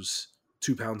lose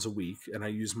 2 pounds a week, and I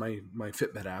use my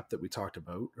Fitbit app that we talked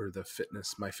about, or the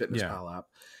my Fitness Yeah. Pal app,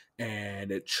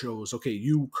 and it shows, okay,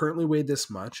 you currently weigh this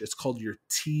much. It's called your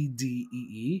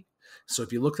TDEE. So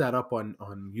if you look that up on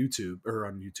YouTube,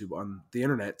 on the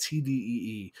internet,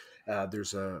 TDEE,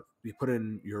 you put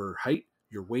in your height,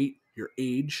 your weight, your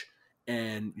age,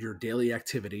 and your daily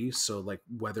activity. So like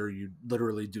whether you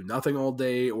literally do nothing all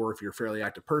day or if you're a fairly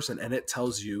active person, and it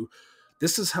tells you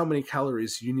this is how many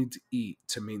calories you need to eat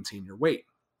to maintain your weight.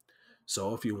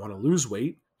 So if you want to lose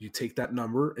weight, you take that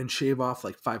number and shave off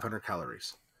like 500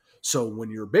 calories. So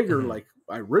when you're bigger, like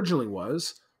I originally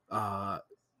was,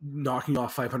 knocking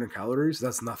off 500 calories,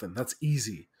 that's nothing. That's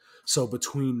easy. So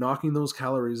between knocking those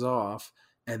calories off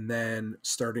and then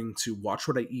starting to watch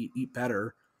what I eat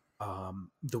better,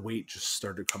 the weight just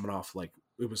started coming off like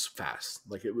it was fast.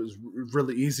 Like it was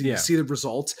really easy to see the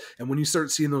results. And when you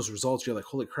start seeing those results, you're like,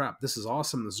 holy crap, this is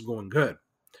awesome. This is going good.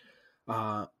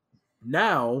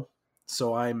 Now,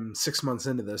 so I'm 6 months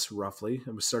into this roughly.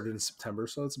 It was started in September,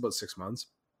 so it's about 6 months.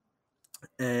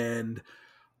 And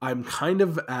I'm kind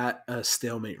of at a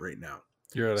stalemate right now.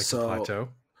 You're at like a plateau?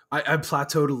 I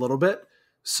plateaued a little bit.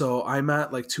 So I'm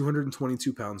at like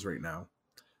 222 pounds right now.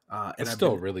 And it's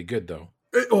still really good though.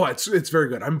 It's very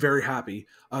good. I'm very happy.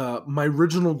 My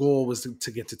original goal was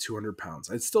to get to 200 pounds.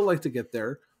 I'd still like to get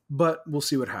there, but we'll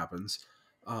see what happens.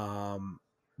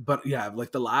 But yeah,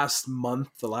 like the last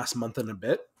month and a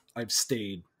bit, I've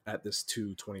stayed at this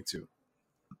 222.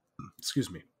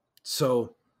 Excuse me.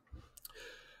 So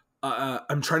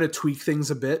I'm trying to tweak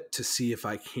things a bit to see if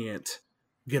I can't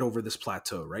get over this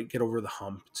plateau, right? Get over the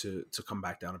hump to come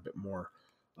back down a bit more.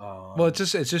 Well, it's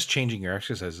just changing your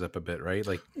exercises up a bit, right?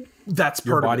 Like that's part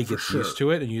your body of it, gets used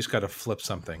to it, and you just got to flip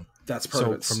something. That's part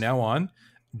of it. So from now on,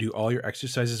 do all your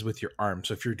exercises with your arms.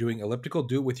 So if you're doing elliptical,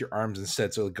 do it with your arms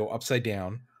instead. So go upside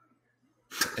down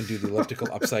and do the elliptical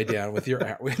upside down with your.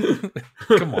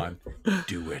 Come on,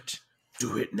 do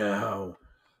it now.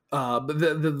 But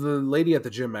the lady at the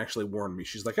gym actually warned me.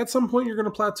 She's like, at some point you're going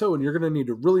to plateau and you're going to need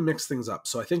to really mix things up.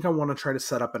 So I think I want to try to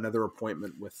set up another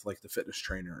appointment with like the fitness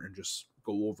trainer and just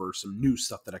go over some new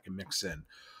stuff that I can mix in.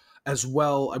 As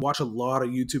well, I watch a lot of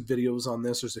YouTube videos on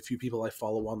this. There's a few people I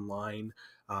follow online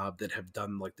that have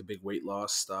done like the big weight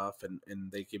loss stuff,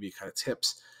 and they give you kind of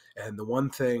tips. And the one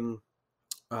thing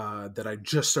that I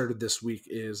just started this week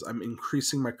is I'm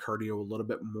increasing my cardio a little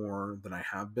bit more than I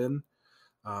have been.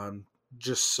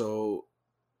 Just so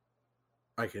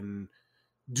I can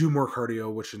do more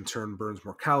cardio, which in turn burns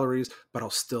more calories, but I'll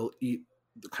still eat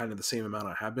kind of the same amount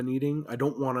I have been eating. I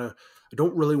don't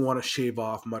really want to shave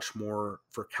off much more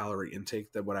for calorie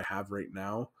intake than what I have right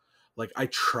now. Like I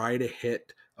try to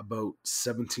hit about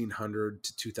 1,700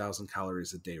 to 2,000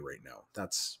 calories a day right now.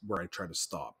 That's where I try to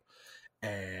stop.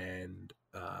 And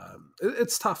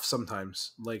it's tough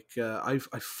sometimes. Like I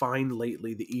find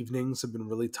lately the evenings have been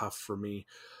really tough for me.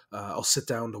 I'll sit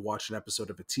down to watch an episode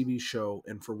of a TV show,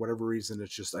 and for whatever reason,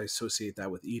 it's just I associate that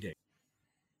with eating.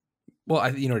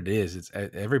 Well, you know what it is. It's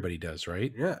everybody does,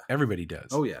 right? Yeah, everybody does.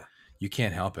 Oh yeah, you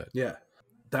can't help it. Yeah,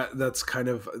 that's kind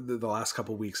of the last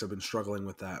couple of weeks I've been struggling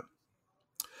with that.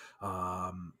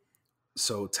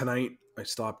 So tonight I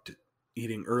stopped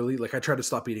eating early. Like I tried to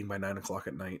stop eating by 9 o'clock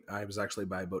at night. I was actually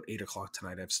by about 8 o'clock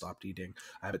tonight. I've stopped eating.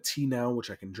 I have a tea now,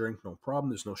 which I can drink. No problem.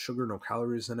 There's no sugar, no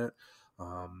calories in it.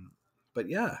 But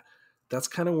yeah, that's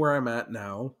kind of where I'm at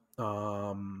now.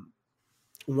 One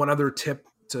other tip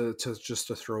to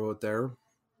throw out there,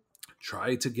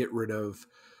 try to get rid of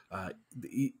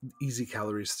the easy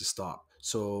calories to stop.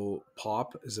 So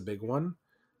pop is a big one.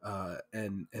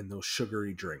 And those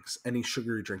sugary drinks, any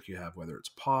sugary drink you have, whether it's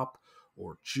pop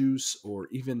or juice or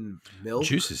even milk.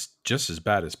 Juice is just as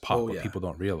bad as pop, what people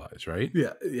don't realize, right?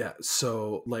 Yeah.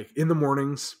 So like in the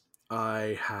mornings,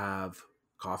 I have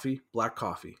coffee, black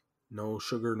coffee, no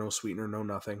sugar, no sweetener, no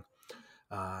nothing.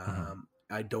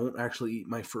 I don't actually eat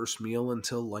my first meal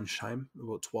until lunchtime,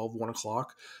 about 1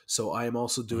 o'clock. So I am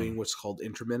also doing what's called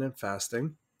intermittent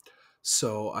fasting.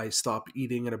 So I stop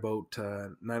eating at about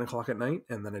 9 o'clock at night,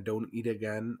 and then I don't eat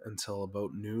again until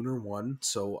about noon or 1.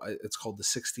 So it's called the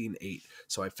 16-8.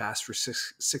 So I fast for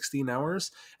 16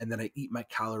 hours, and then I eat my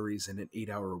calories in an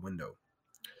 8-hour window.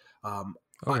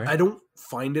 Okay. I don't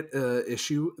find it an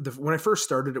issue. When I first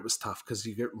started, it was tough because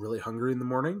you get really hungry in the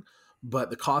morning.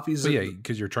 But the coffee's... yeah,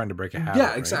 because you're trying to break a habit.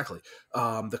 Yeah, exactly.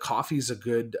 Right? The coffee's a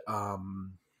good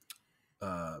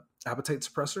appetite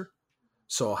suppressor.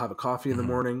 So I'll have a coffee in the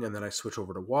morning, and then I switch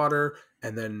over to water,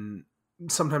 and then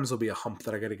sometimes there'll be a hump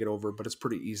that I got to get over, but it's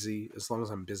pretty easy. As long as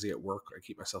I'm busy at work, I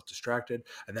keep myself distracted.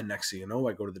 And then next thing you know,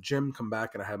 I go to the gym, come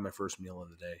back, and I have my first meal of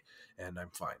the day, and I'm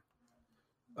fine.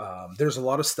 There's a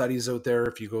lot of studies out there.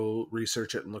 If you go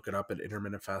research it and look it up, at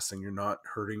intermittent fasting, you're not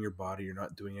hurting your body. You're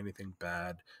not doing anything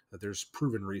bad. There's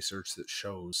proven research that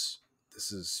shows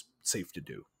this is safe to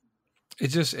do.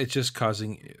 It's just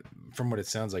causing, from what it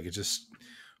sounds like, it's just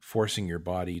forcing your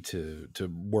body to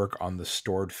work on the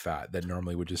stored fat that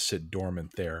normally would just sit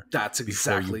dormant there. That's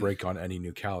before exactly you break on any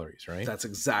new calories, right? That's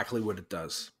exactly what it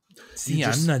does. See,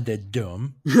 I'm not that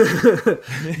dumb.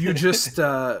 You just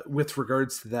with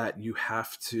regards to that, you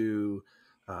have to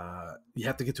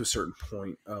get to a certain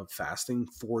point of fasting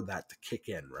for that to kick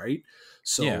in, right?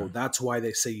 So that's why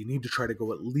they say you need to try to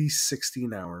go at least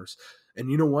 16 hours. And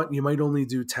you know what? You might only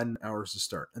do 10 hours to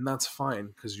start, and that's fine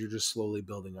because you're just slowly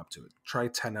building up to it. Try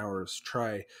 10 hours,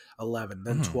 try 11,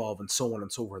 then 12, and so on and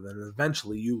so forth. And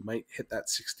eventually you might hit that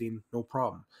 16, no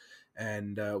problem.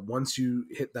 And once you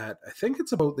hit that, I think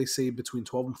it's about, they say between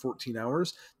 12 and 14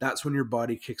 hours, that's when your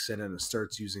body kicks in and it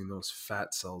starts using those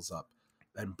fat cells up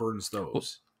and burns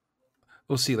those.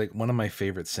 Well, see, like one of my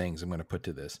favorite sayings I'm going to put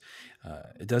to this,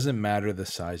 it doesn't matter the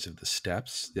size of the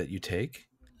steps that you take,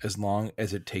 as long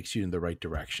as it takes you in the right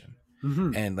direction.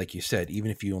 Mm-hmm. And like you said, even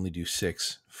if you only do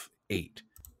 6, 8,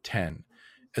 10,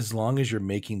 as long as you're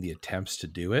making the attempts to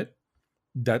do it,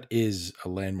 that is a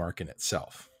landmark in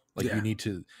itself. Like you need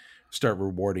to start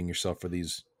rewarding yourself for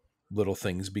these little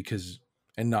things,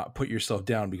 and not put yourself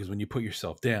down, because when you put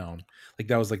yourself down, like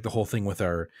that was like the whole thing with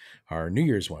our New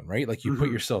Year's one, right? Like you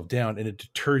put yourself down and it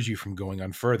deters you from going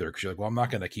on further, because you're like, well, I'm not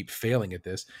going to keep failing at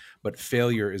this. But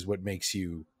failure is what makes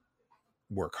you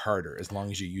work harder, as long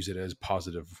as you use it as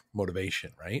positive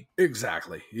motivation, right?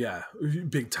 Exactly. Yeah.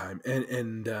 Big time.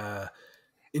 And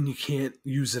you can't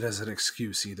use it as an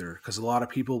excuse either, because a lot of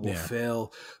people will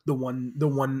fail. The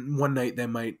one night they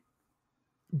might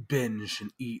binge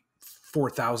and eat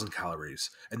 4,000 calories,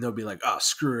 and they'll be like, oh,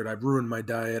 screw it, I've ruined my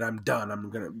diet, I'm done, I'm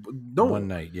gonna one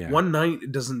night.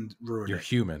 It doesn't ruin You're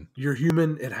it. You're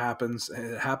human. It happens.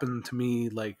 It happened to me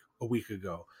like a week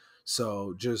ago.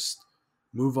 So just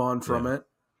move on from it,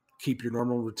 keep your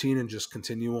normal routine, and just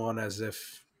continue on as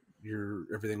if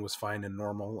everything was fine and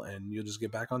normal, and you'll just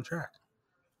get back on track.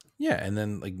 Yeah, and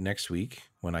then like next week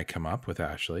when I come up with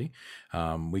Ashley,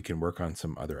 we can work on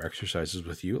some other exercises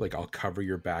with you. Like I'll cover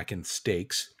your back in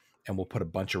steaks, and we'll put a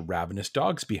bunch of ravenous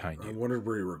dogs behind you. I wondered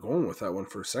where you were going with that one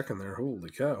for a second there. Holy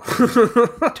cow.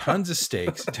 Tons of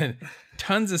steaks.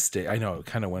 Tons of steak. I know it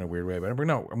kind of went a weird way, but I'm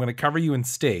going to cover you in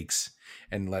steaks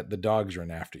and let the dogs run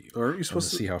after you. Aren't you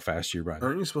supposed to see how fast you run?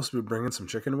 Aren't you supposed to be bringing some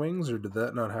chicken wings, or did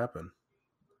that not happen?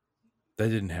 That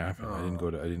didn't happen. I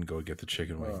didn't go get the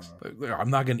chicken wings.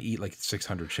 I'm not going to eat like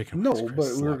 600 chicken wings. No,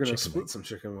 but we were going to split some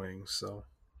chicken wings, so.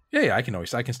 Yeah, I can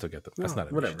still get them. That's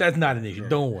not an issue. That's not an issue. Yeah.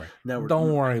 Don't worry.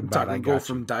 Don't worry about it. I go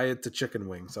from diet to chicken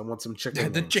wings. I want some chicken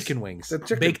wings. The chicken wings.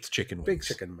 Baked chicken wings. Baked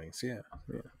chicken wings, yeah.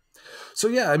 So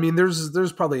yeah, I mean,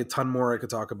 there's probably a ton more I could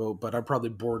talk about, but I probably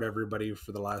bored everybody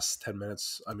for the last 10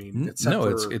 minutes. I mean, except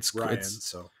for Ryan,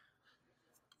 so.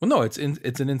 Well, no, it's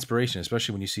an inspiration,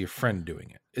 especially when you see a friend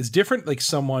doing it. It's different, like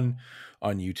someone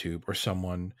on YouTube or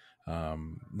someone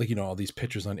like all these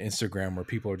pictures on Instagram where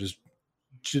people are just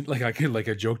like I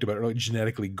joked about it, like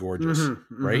genetically gorgeous,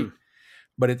 right?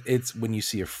 But it's when you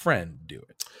see a friend do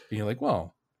it, and you're like,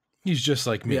 well, he's just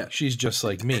like me. Yeah. She's just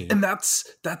like me, and that's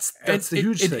the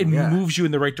huge thing. It moves you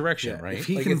in the right direction, right? If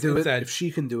he can do it, if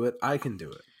she can do it, I can do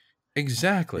it.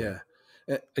 Exactly. Yeah.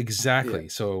 Exactly. Yeah.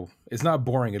 So it's not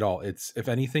boring at all. It's, if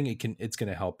anything, it's going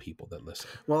to help people that listen.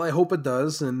 Well, I hope it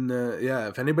does. And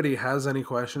if anybody has any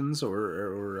questions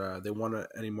or they want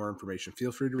any more information,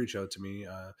 feel free to reach out to me.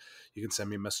 You can send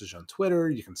me a message on Twitter.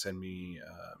 You can send me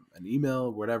an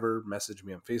email, whatever. Message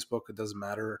me on Facebook. It doesn't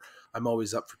matter. I'm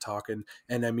always up for talking.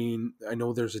 And I mean, I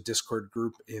know there's a Discord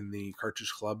group in the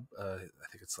Cartridge Club. I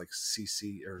think it's like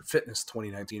CC or Fitness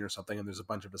 2019 or something. And there's a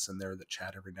bunch of us in there that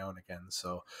chat every now and again.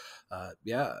 So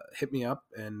hit me up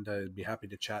and I'd be happy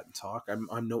to chat and talk.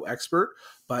 I'm no expert,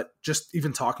 but just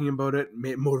even talking about it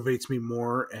motivates me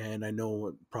more. And I know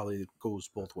it probably goes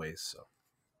both ways. So.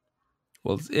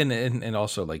 Well, and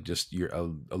also like just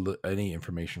any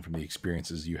information from the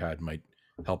experiences you had might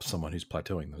help someone who's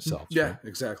plateauing themselves. Yeah, right?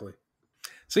 Exactly.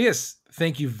 So yes,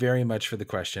 thank you very much for the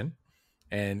question.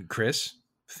 And Chris,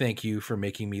 thank you for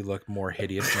making me look more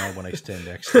hideous now when I stand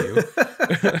next to you.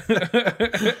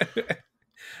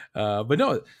 But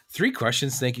no, 3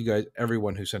 questions. Thank you guys,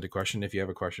 everyone who sent a question. If you have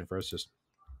a question for us,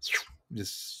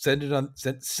 just send it on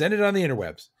the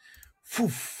interwebs,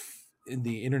 in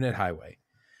the internet highway.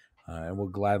 And we'll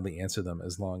gladly answer them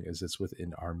as long as it's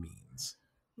within our means.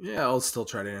 Yeah, I'll still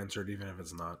try to answer it, even if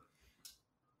it's not.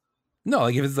 No,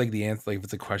 like if it's like the answer, like if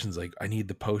it's a question's like, I need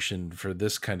the potion for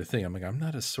this kind of thing. I'm like, I'm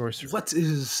not a sorcerer. What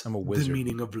is I'm a the wizard.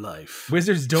 meaning of life?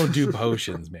 Wizards don't do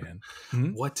potions, man.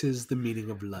 What is the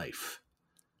meaning of life?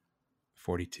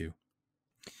 42.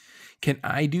 Can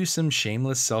I do some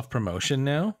shameless self-promotion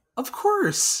now? Of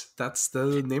course. That's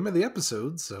the name of the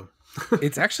episode, so.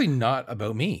 It's actually not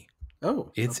about me.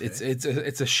 Oh. It's okay.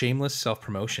 it's a shameless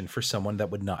self-promotion for someone that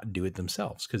would not do it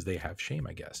themselves because they have shame,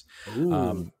 I guess.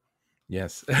 Ooh.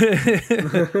 Yes.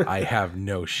 I have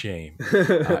no shame.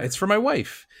 It's for my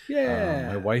wife. Yeah.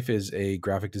 My wife is a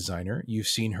graphic designer. You've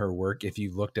seen her work if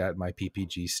you've looked at my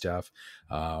PPG stuff,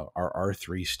 our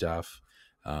R3 stuff.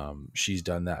 She's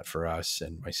done that for us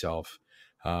and myself.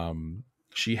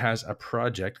 She has a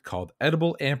project called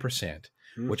Edible Ampersand,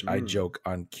 which I joke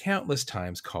on countless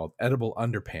times called Edible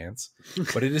Underpants,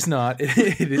 but it is not.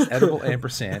 It is Edible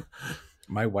Ampersand.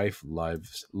 My wife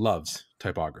loves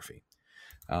typography.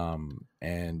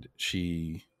 And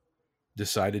she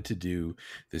decided to do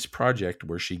this project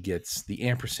where she gets the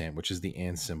ampersand, which is the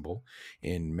and symbol,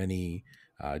 in many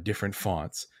different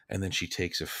fonts, and then she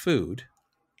takes a food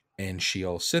and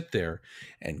she'll sit there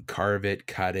and carve it,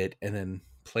 cut it, and then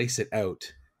place it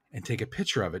out and take a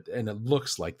picture of it, and it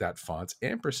looks like that font's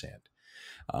ampersand.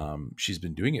 She's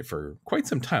been doing it for quite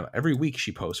some time. Every week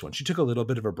she posts one. She took a little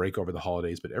bit of a break over the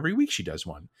holidays, but every week she does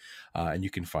one. And you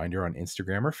can find her on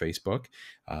Instagram or Facebook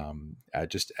at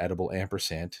just Edible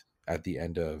Ampersand at the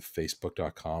end of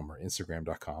facebook.com or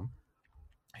instagram.com.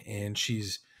 And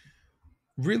she's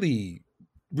really,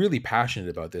 really passionate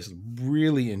about this,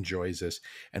 really enjoys this.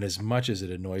 And as much as it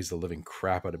annoys the living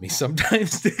crap out of me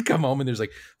sometimes to come home and there's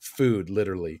like food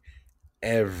literally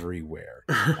everywhere.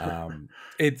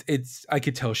 It's I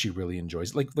could tell she really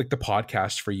enjoys like the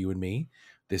podcast for you and me.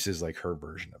 This is like her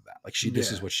version of that. Like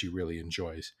this is what she really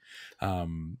enjoys.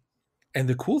 And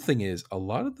the cool thing is a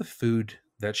lot of the food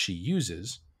that she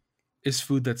uses is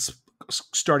food that's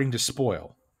starting to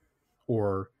spoil,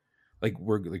 or like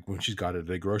when she's got it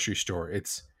at a grocery store,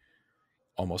 it's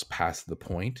almost past the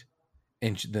point.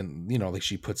 And then, like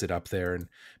she puts it up there and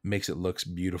makes it looks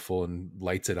beautiful and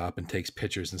lights it up and takes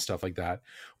pictures and stuff like that.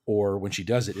 Or when she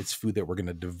does it, it's food that we're going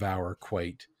to devour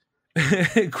quite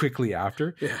quickly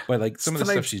after. Yeah. But like some of the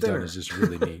stuff she's done is just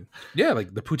really neat. Yeah.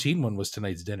 Like the poutine one was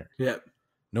tonight's dinner. Yeah.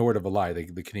 No word of a lie.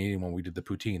 The Canadian one, we did the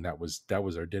poutine. That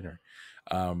was our dinner.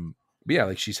 But yeah,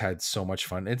 like she's had so much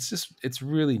fun. It's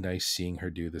really nice seeing her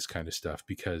do this kind of stuff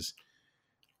because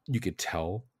you could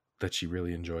tell that she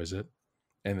really enjoys it.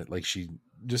 And like she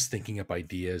just thinking up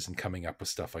ideas and coming up with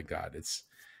stuff like that.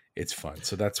 It's fun.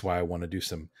 So that's why I want to do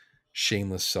some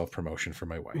shameless self-promotion for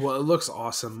my wife. Well, it looks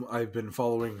awesome. I've been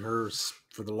following hers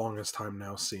for the longest time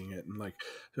now, seeing it. And like,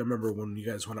 I remember when you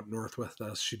guys went up north with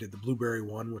us, she did the blueberry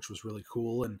one, which was really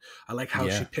cool. And I like how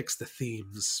she picks the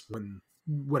themes when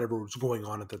whatever was going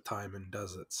on at the time and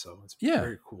does it. So it's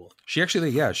very cool. She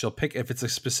actually, she'll pick if it's a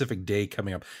specific day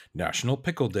coming up, National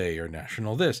Pickle Day or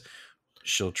National this.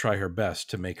 She'll try her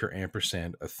best to make her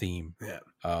ampersand a theme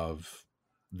of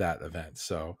that event.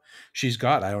 So she's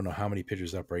got, I don't know how many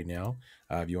pictures up right now,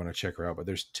 if you want to check her out, but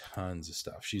there's tons of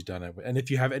stuff she's done. And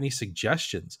if you have any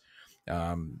suggestions,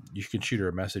 you can shoot her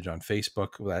a message on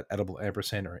Facebook with that Edible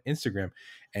Ampersand or Instagram.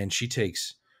 And she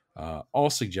takes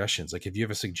all suggestions. Like if you have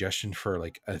a suggestion for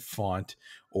like a font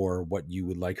or what you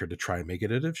would like her to try and make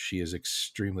it out of, she is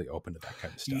extremely open to that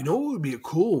kind of stuff. You know what would be a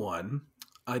cool one?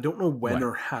 I don't know when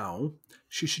or how.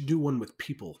 She should do one with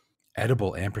people.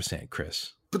 Edible Ampersand,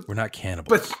 Chris. But we're not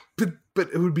cannibals. But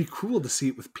it would be cool to see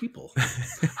it with people.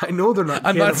 I know they're not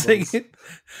I'm cannibals. not saying it.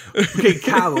 Okay,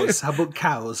 cows. How about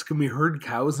cows? Can we herd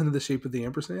cows into the shape of the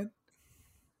ampersand?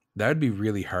 That would be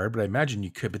really hard, but I imagine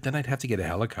you could. But then I'd have to get a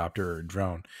helicopter or a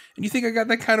drone. And you think I got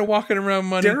that kind of walking around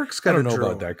money? Derek's got a drone. I don't know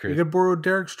about that, Chris. You could borrow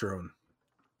Derek's drone.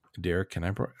 Derek, can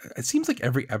I borrow? It seems like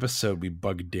every episode we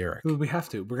bug Derek. Well, we have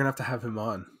to. We're going to have him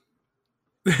on.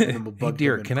 Hey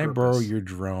Derek, can I borrow your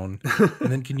drone?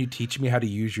 And then can you teach me how to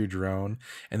use your drone?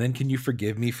 And then can you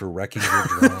forgive me for wrecking your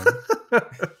drone?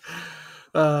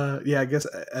 I guess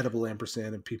Edible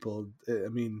Ampersand and people, I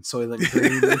mean, Soylent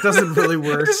Green, it doesn't really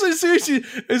work. Just as soon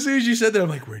as you said that, I'm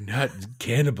like, we're not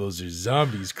cannibals or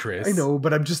zombies, Chris. I know,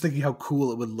 but I'm just thinking how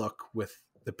cool it would look with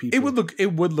the people. It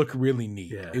would look really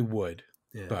neat. Yeah. It would.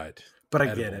 Yeah. But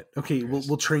I get it. Okay,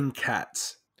 we'll train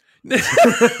cats. I'm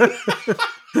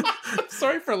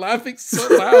sorry for laughing so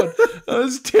loud. That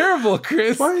was terrible,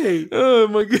 Chris. Why? Oh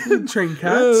my god! Train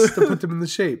cats to put them in the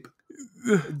shape.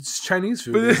 It's Chinese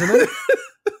food, isn't it?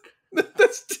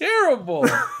 That's terrible.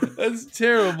 That's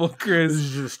terrible, Chris. This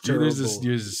is just There's terrible. this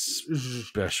This is just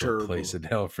special terrible. place in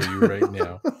hell for you right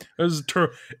now.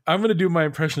 I'm going to do my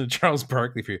impression of Charles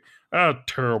Barkley for you.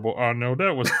 Terrible. Oh, no,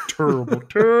 that was terrible.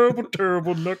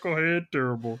 Terrible, knucklehead,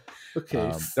 terrible.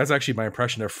 Okay. That's actually my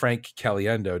impression of Frank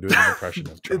Caliendo doing an impression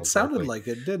of Charles It sounded Barkley. like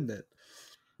it, didn't it?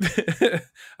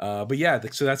 But yeah,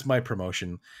 so that's my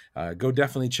promotion. Go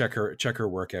definitely check her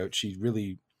workout. She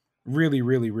really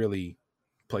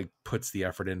like puts the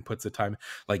effort in, puts the time.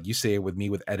 Like you say with me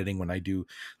with editing, when I do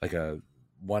like a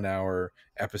 1 hour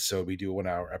episode, we do a 1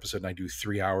 hour episode and I do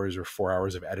 3 hours or 4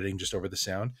 hours of editing just over the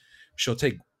sound. She'll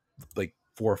take like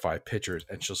 4 or 5 pictures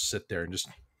and she'll sit there and just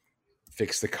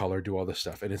fix the color, do all this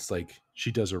stuff. And it's like,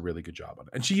 she does a really good job on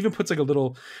it. And she even puts like a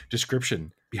little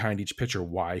description behind each picture,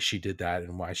 why she did that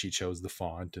and why she chose the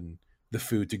font and the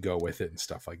food to go with it and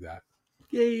stuff like that.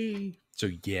 Yay. So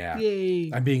yeah,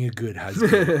 Yay. I'm being a good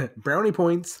husband. Brownie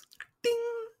points.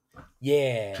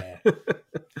 Yeah.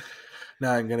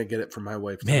 Now I'm going to get it from my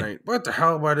wife Man. tonight. What the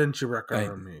hell? Why didn't you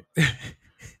recommend me?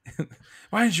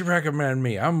 Why didn't you recommend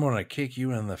me? I'm going to kick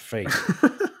you in the face.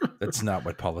 That's not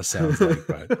what Paula sounds like,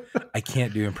 but I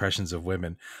can't do impressions of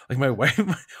women. Like my wife,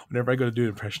 whenever I go to do an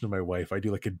impression of my wife, I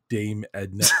do like a Dame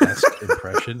Edna-esque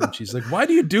impression. And she's like, why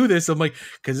do you do this? I'm like,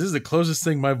 because this is the closest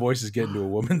thing my voice is getting to a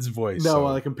woman's voice. No, so.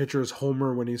 all I can picture is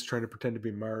Homer when he's trying to pretend to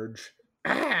be Marge.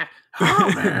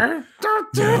 Homer,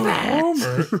 don't do No, that.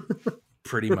 Homer.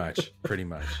 Pretty much.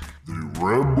 The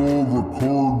Ramble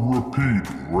Record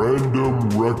Repeat Random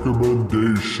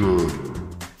Recommendation.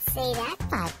 Say that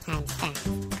 5 times fast.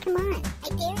 Come on, I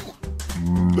dare you.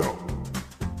 No.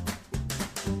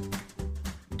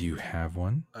 Do you have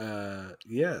one?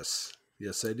 Yes.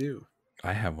 Yes, I do.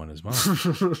 I have one as well.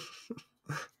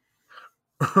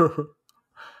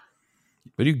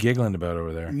 What are you giggling about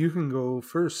over there? You can go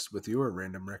first with your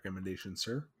random recommendation,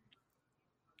 sir.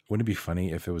 Wouldn't it be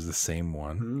funny if it was the same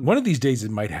one? Hmm. One of these days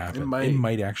it might happen. It It might.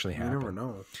 might actually You happen. never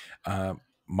know.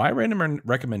 My random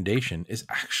recommendation is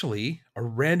actually a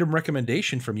random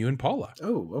recommendation from you and Paula.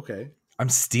 Oh, okay. I'm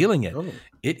stealing it. Oh.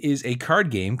 It is a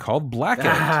card game called Blackout.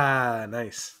 Ah,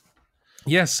 nice.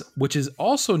 Yes, which is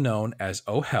also known as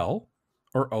Oh Hell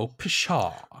or Oh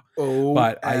Pshaw. Oh,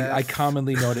 But I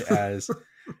commonly know it as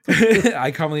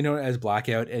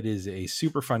Blackout. It is a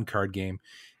super fun card game.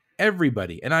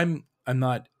 Everybody, and I'm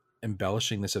not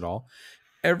embellishing this at all.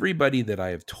 Everybody that I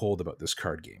have told about this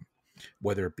card game,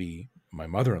 whether it be my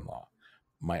mother-in-law,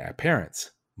 my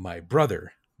parents, my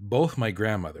brother, both my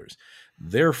grandmothers,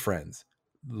 their friends,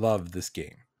 love this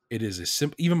game. It is a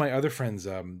simple. Even my other friends,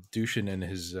 Dushin and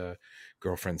his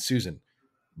girlfriend Susan,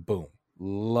 boom,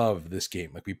 love this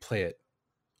game. Like we play it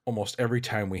almost every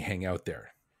time we hang out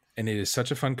there, and it is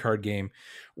such a fun card game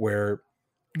where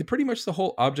pretty much the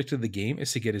whole object of the game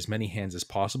is to get as many hands as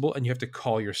possible, and you have to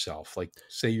call yourself. Like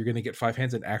say you're going to get 5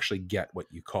 hands and actually get what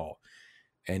you call,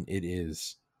 and it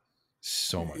is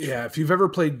so much Yeah, fun. if you've ever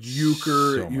played Euchre,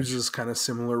 So it much. uses kind of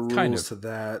similar rules Kind of. to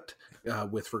that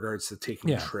with regards to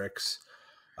taking Yeah. tricks.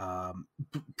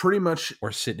 Pretty much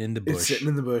Or sitting in the bush. it's sitting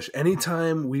in the bush.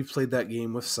 Anytime we've played that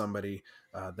game with somebody,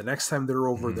 the next time they're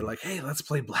over, they're like, hey, let's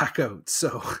play Blackout.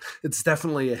 So it's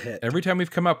definitely a hit. Every time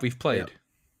we've come up, we've played. Yep.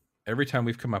 Every time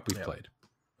we've come up, we've Yep. played.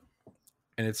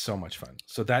 And it's so much fun.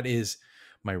 So that is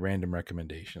my random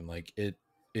recommendation. Like it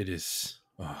is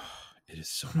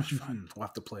so much fun. We'll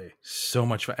have to play. So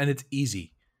much fun. And it's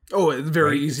easy. Oh, it's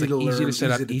very right? easy It's to like learn. easy to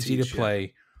set up, easy to teach, yeah.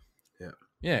 play. Yeah.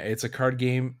 Yeah, it's a card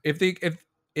game.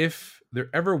 If there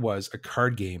ever was a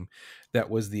card game that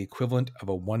was the equivalent of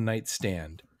a one night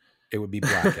stand, it would be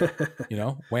Blackout. You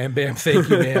know, wham bam, thank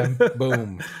you, ma'am,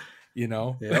 boom. You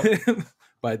know, Yep.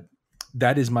 But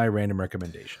that is my random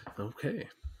recommendation. Okay.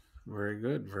 Very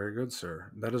good,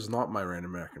 sir. That is not my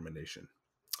random recommendation.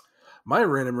 My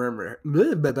random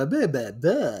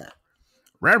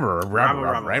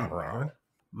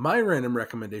My random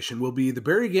recommendation will be the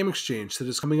Barrie Game Exchange that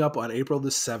is coming up on April the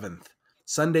 7th.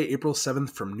 Sunday, April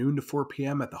 7th from noon to 4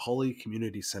 p.m. at the Holly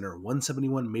Community Center,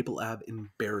 171 Maple Ave in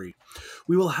Barrie.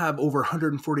 We will have over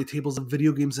 140 tables of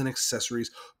video games and accessories,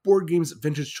 board games,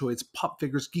 vintage toys, pop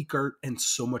figures, geek art, and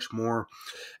so much more.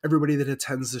 Everybody that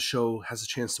attends the show has a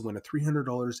chance to win a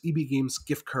 $300 EB Games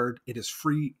gift card. It is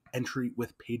free entry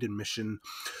with paid admission.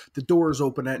 The doors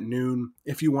open at noon.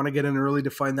 If you want to get in early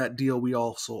to find that deal, we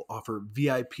also offer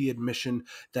VIP admission.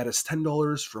 That is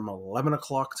 $10 from 11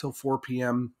 o'clock till 4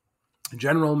 p.m.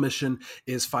 General admission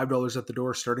is $5 at the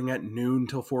door starting at noon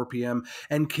till 4 p.m.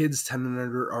 and kids 10 and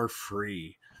under are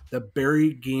free. The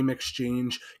Barrie Game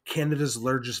Exchange, Canada's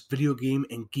largest video game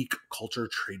and geek culture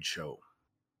trade show.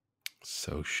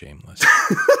 So shameless.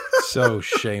 So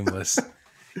shameless.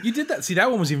 You did that. See,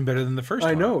 that one was even better than the first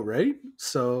one. I know, right?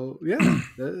 So yeah,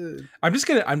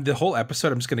 I'm the whole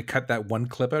episode, I'm just gonna cut that one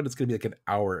clip out. It's gonna be like an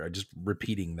hour just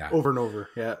repeating that. over and over.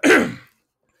 Yeah.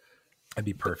 That'd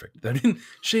be perfect.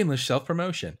 Shameless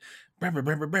self-promotion.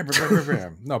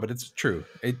 No, but it's true.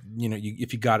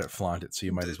 If you got it, flaunt it. So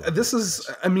you might as well. This is,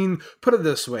 I mean, put it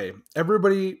this way: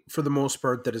 everybody, for the most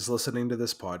part, that is listening to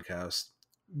this podcast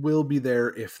will be there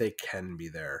if they can be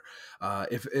there.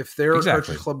 If they're a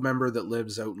Cartridge Club member that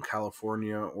lives out in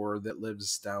California or that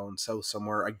lives down south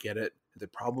somewhere, I get it. They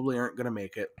probably aren't going to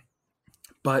make it.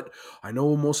 But I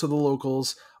know most of the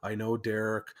locals. I know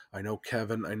Derek. I know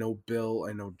Kevin. I know Bill.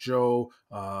 I know Joe.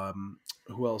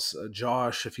 Who else?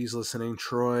 Josh, if he's listening.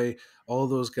 Troy. All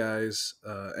of those guys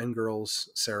and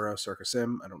girls. Sarah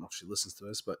Sarkasim. I don't know if she listens to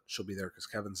this, but she'll be there because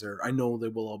Kevin's there. I know they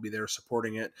will all be there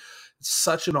supporting it. It's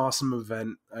such an awesome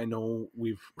event. I know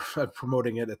we've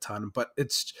promoting it a ton, but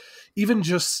it's even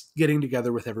just getting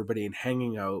together with everybody and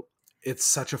hanging out. It's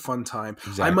such a fun time.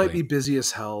 Exactly. I might be busy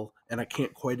as hell and I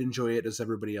can't quite enjoy it as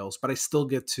everybody else, but I still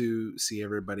get to see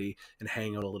everybody and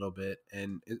hang out a little bit.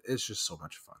 And it's just so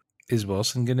much fun. Is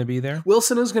Wilson going to be there?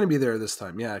 Wilson is going to be there this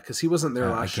time. Yeah. Cause he wasn't there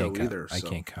last show either. So I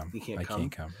can't come. He can't come. I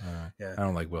can't come. Yeah. I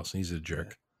don't like Wilson. He's a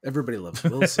jerk. Yeah. Everybody loves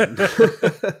Wilson.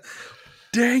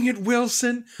 Dang it,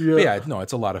 Wilson. Yeah. But yeah, no,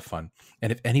 it's a lot of fun.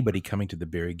 And if anybody coming to the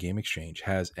Barrie Game Exchange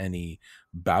has any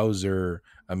Bowser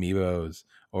amiibos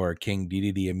or King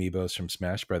DDD amiibos from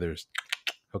Smash Brothers,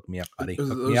 hook me up, buddy.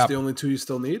 Hook me up. The only two you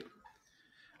still need?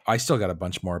 I still got a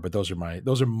bunch more, but those are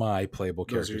my playable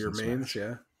characters. Those are your mains,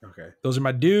 yeah. Okay. Those are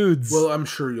my dudes. Well, I'm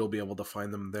sure you'll be able to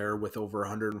find them there with over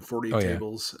 140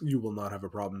 tables. Yeah. You will not have a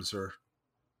problem, sir.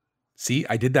 See,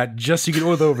 I did that just so you can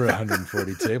with over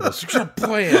 140 tables.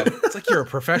 It's like you're a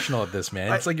professional at this,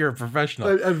 man. It's like you're a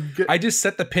professional. I just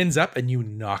set the pins up and you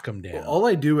knock them down. Well, all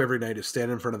I do every night is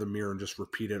stand in front of the mirror and just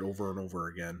repeat it over and over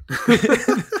again.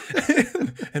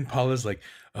 And Paula's like,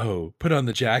 "Oh, put on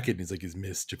the jacket." And he's like, "Is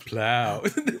Mr. Plow."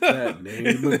 That name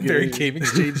the Barrie Game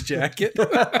Exchange jacket.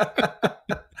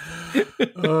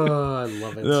 Oh, I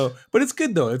love it. No, but it's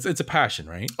good though. It's a passion,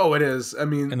 right? Oh, it is. I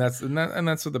mean, and that's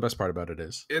what the best part about it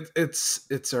is.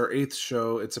 It's our 8th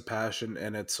show. It's a passion,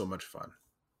 and it's so much fun.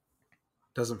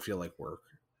 Doesn't feel like work.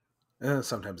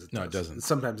 Sometimes it does. No, it doesn't.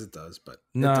 Sometimes it does, but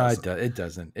it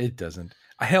doesn't. It doesn't.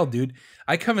 Hell, dude,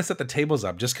 I come and set the tables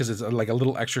up just because it's like a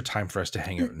little extra time for us to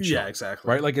hang out and chill. Yeah, exactly.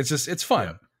 Right? Like it's fun.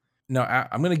 Yeah. No,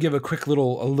 I'm gonna give a quick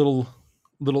little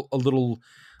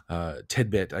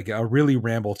tidbit. I got a really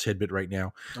ramble tidbit right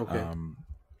now. Okay.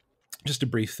 Just a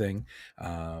brief thing.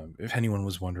 If anyone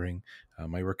was wondering,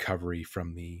 my recovery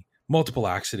from the multiple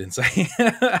accidents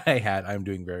I had, I'm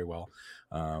doing very well.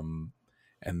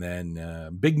 And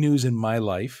then big news in my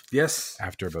life. Yes.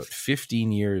 After about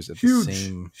 15 years at the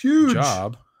same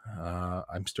job,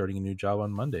 I'm starting a new job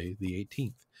on Monday, the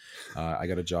 18th. I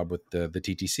got a job with the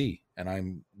TTC, and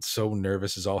I'm so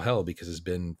nervous as all hell because it's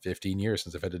been 15 years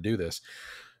since I've had to do this,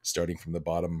 starting from the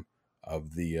bottom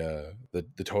of the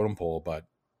totem pole. But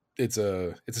it's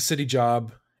a city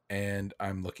job, and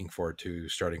I'm looking forward to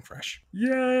starting fresh.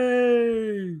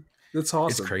 Yay! That's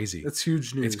awesome. It's crazy. It's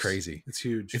huge news. It's crazy. It's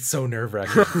huge. It's so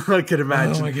nerve-wracking. I could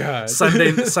imagine. Oh my god!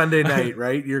 Sunday night,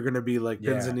 right? You're gonna be like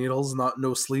pins and needles,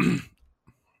 no sleep.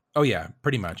 Oh yeah,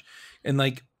 pretty much. And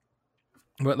like,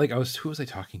 but like who was I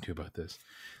talking to about this?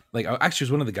 Like, actually, it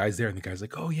was one of the guys there, and the guy's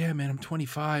like, "Oh yeah, man, I'm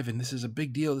 25, and this is a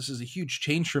big deal. This is a huge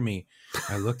change for me."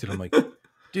 I looked at him like,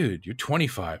 "Dude, you're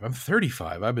 25. I'm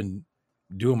 35. I've been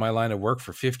doing my line of work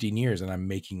for 15 years, and I'm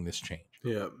making this change."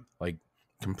 Yeah, like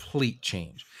complete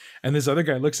change. And this other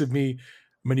guy looks at me,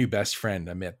 my new best friend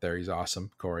I met there. He's awesome,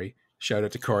 Corey. Shout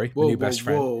out to Corey, my new best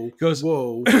friend. He goes,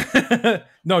 "Whoa,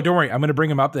 no, don't worry. I'm going to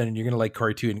bring him up then, and you're going to like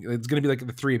Corey too. And it's going to be like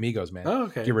the three amigos, man. Oh,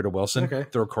 okay. Get rid of Wilson, okay.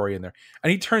 Throw Corey in there." And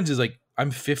he turns, is like,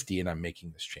 "I'm 50 and I'm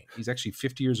making this change." He's actually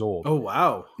 50 years old. Oh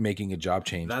wow, making a job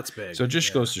change. That's big. So it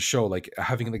just goes to show, like,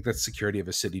 having like that security of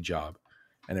a city job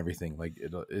and everything. Like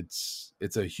it's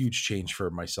a huge change for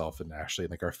myself and Ashley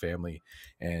and like our family,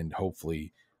 and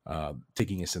hopefully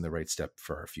taking us in the right step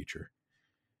for our future.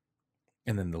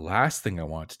 And then the last thing I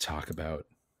want to talk about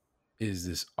is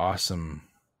this awesome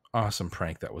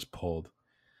prank that was pulled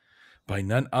by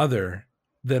none other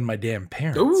than my damn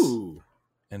parents. Ooh.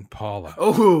 And Paula.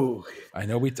 Oh, I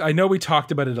know we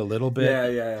talked about it a little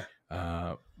bit. Yeah.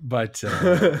 But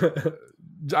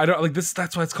I don't like this.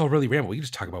 That's why it's called Really Ramble. We can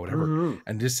just talk about whatever. Mm-hmm.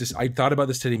 And just I thought about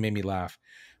this today, made me laugh.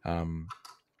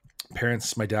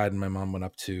 Parents, my dad and my mom went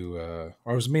up to,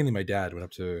 or it was mainly my dad went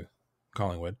up to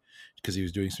Collingwood because he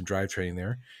was doing some drive training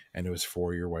there, and it was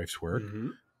for your wife's work. Mm-hmm.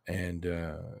 And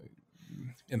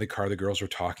in the car, the girls were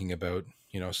talking about,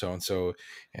 so and so,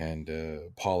 and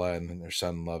Paula and their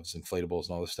son loves inflatables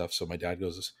and all this stuff. So my dad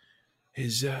goes,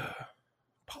 "Is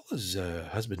Paula's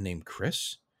husband named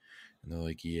Chris?" And they're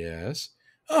like, "Yes."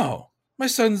 "Oh, my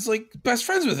son's like best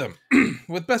friends with him,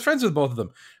 best friends with both of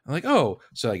them." I'm like, "Oh,"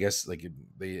 so I guess like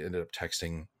they ended up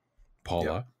texting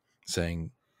Paula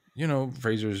saying,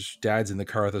 Fraser's dad's in the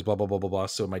car with us, blah, blah, blah, blah, blah.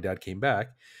 So my dad came back.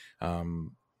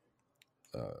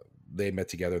 They met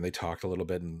together and they talked a little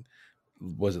bit. And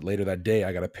was it later that day,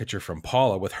 I got a picture from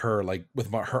Paula with her, like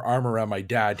her arm around my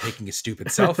dad taking a stupid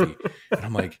selfie. And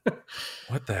I'm like,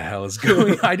 what the hell is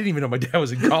going on? I didn't even know my dad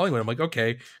was in Collingwood. I'm like,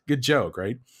 okay, good joke,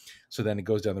 right? So then it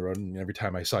goes down the road, and every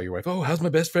time I saw your wife, "Oh, how's my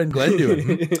best friend Glenn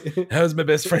doing? How's my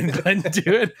best friend Glenn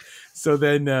doing?" So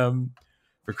then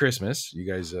for Christmas, you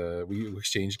guys, we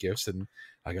exchanged gifts, and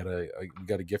I got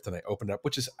a gift, and I opened it up,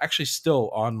 which is actually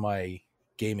still on my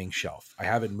gaming shelf. I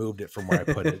haven't moved it from where I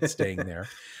put it. It's staying there.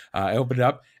 I opened it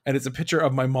up, and it's a picture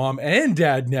of my mom and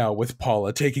dad now with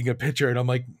Paula taking a picture, and I'm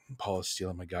like, Paula's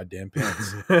stealing my goddamn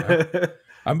parents.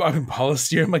 I'm Paula's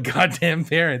stealing my goddamn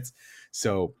parents.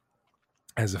 So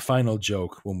as a final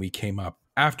joke, when we came up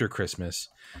after Christmas,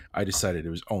 I decided it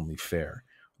was only fair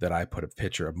that I put a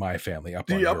picture of my family up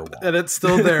on your wall. And it's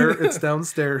still there. It's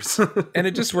downstairs. And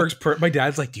it just works. My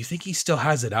dad's like, "Do you think he still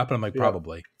has it up?" And I'm like,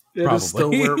 probably. It is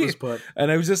still where it was put. And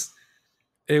it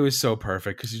was so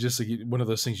perfect because you just like one of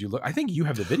those things you look. I think you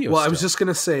have the video. Well, still. I was just going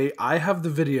to say, I have the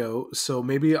video. So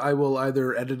maybe I will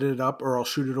either edit it up or I'll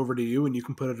shoot it over to you and you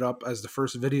can put it up as the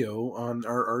first video on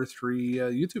our R3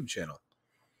 YouTube channel.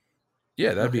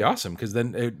 Yeah, that'd be awesome because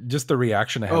then just the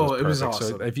reaction I had was perfect. It was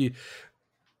awesome. So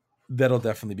that'll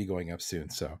definitely be going up soon.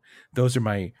 So those are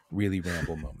my really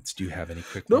ramble moments. Do you have any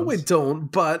quick ones? No, I don't.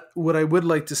 But what I would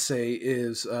like to say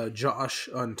is Josh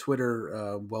on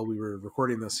Twitter, while we were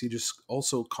recording this, he just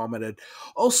also commented,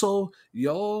 also,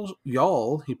 y'all,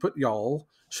 he put y'all,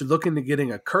 should look into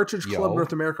getting a Cartridge Club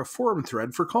North America forum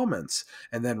thread for comments.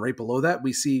 And then right below that,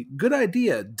 we see good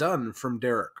idea done from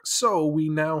Derek. So we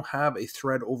now have a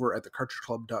thread over at the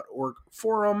cartridgeclub.org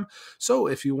forum. So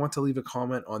if you want to leave a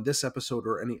comment on this episode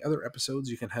or any other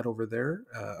episodes, you can head over there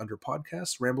under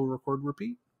podcasts, Ramble, Record,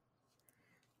 Repeat.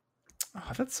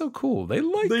 Oh, that's so cool. They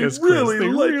like us, really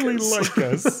like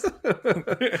us.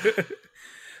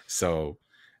 So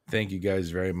thank you guys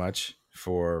very much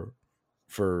for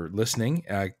listening.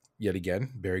 Yet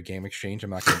again, Barry Game Exchange.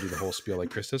 I'm not going to do the whole spiel like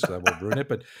Chris does, so that will ruin it,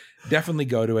 but definitely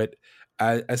go to it.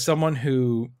 As someone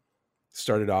who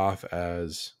started off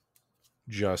as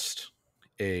just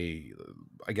a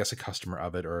customer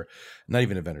of it, or not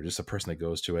even a vendor, just a person that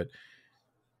goes to it,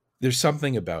 there's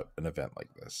something about an event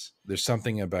like this. There's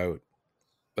something about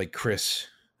like Chris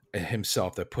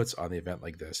himself that puts on the event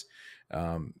like this.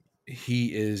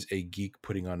 He is a geek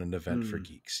putting on an event for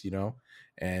geeks,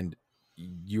 and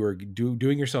you are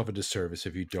doing yourself a disservice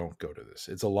if you don't go to this.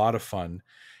 It's a lot of fun.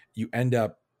 You end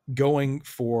up going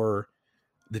for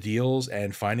the deals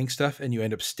and finding stuff, and you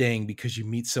end up staying because you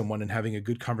meet someone and having a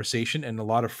good conversation, and a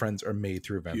lot of friends are made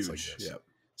through events like this. Yep.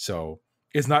 So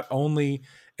it's not only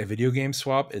a video game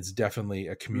swap, it's definitely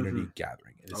a community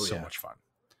gathering. It is so much fun.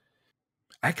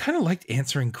 I kind of liked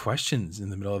answering questions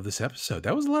in the middle of this episode.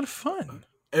 That was a lot of fun.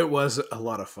 It was a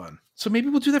lot of fun. So maybe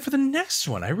we'll do that for the next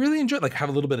one. I really enjoyed have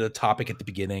a little bit of a topic at the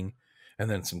beginning and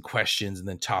then some questions and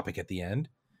then topic at the end.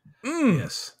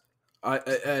 Yes. I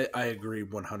agree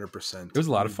 100%. It was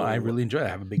a lot of fun. I really enjoyed it. I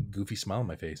have a big goofy smile on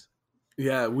my face.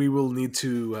 Yeah, we will need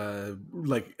to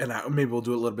maybe we'll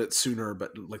do it a little bit sooner,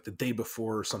 but like the day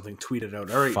before or something, tweet it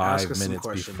out. All right, 5 minutes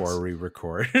before we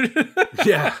record.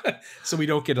 Yeah. So we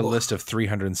don't get a list of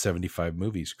 375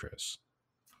 movies, Chris.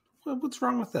 Well, what's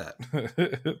wrong with that?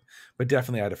 But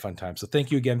definitely I had a fun time. So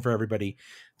thank you again for everybody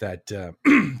that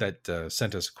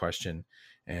sent us a question,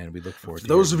 and we look forward to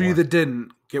those of you that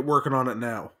didn't, get working on it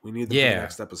now. We need them for the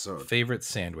next episode. Favorite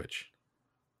sandwich.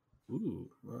 Ooh,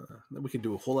 then we can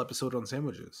do a whole episode on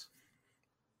sandwiches.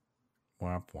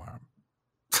 Womp womp.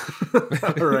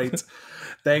 All right.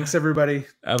 Thanks, everybody.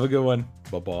 Have a good one.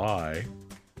 Bye-bye.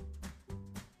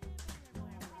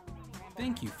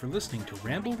 Thank you for listening to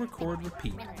Ramble, Record,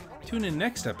 Repeat. Tune in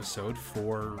next episode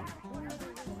for...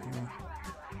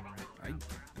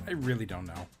 I really don't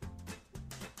know.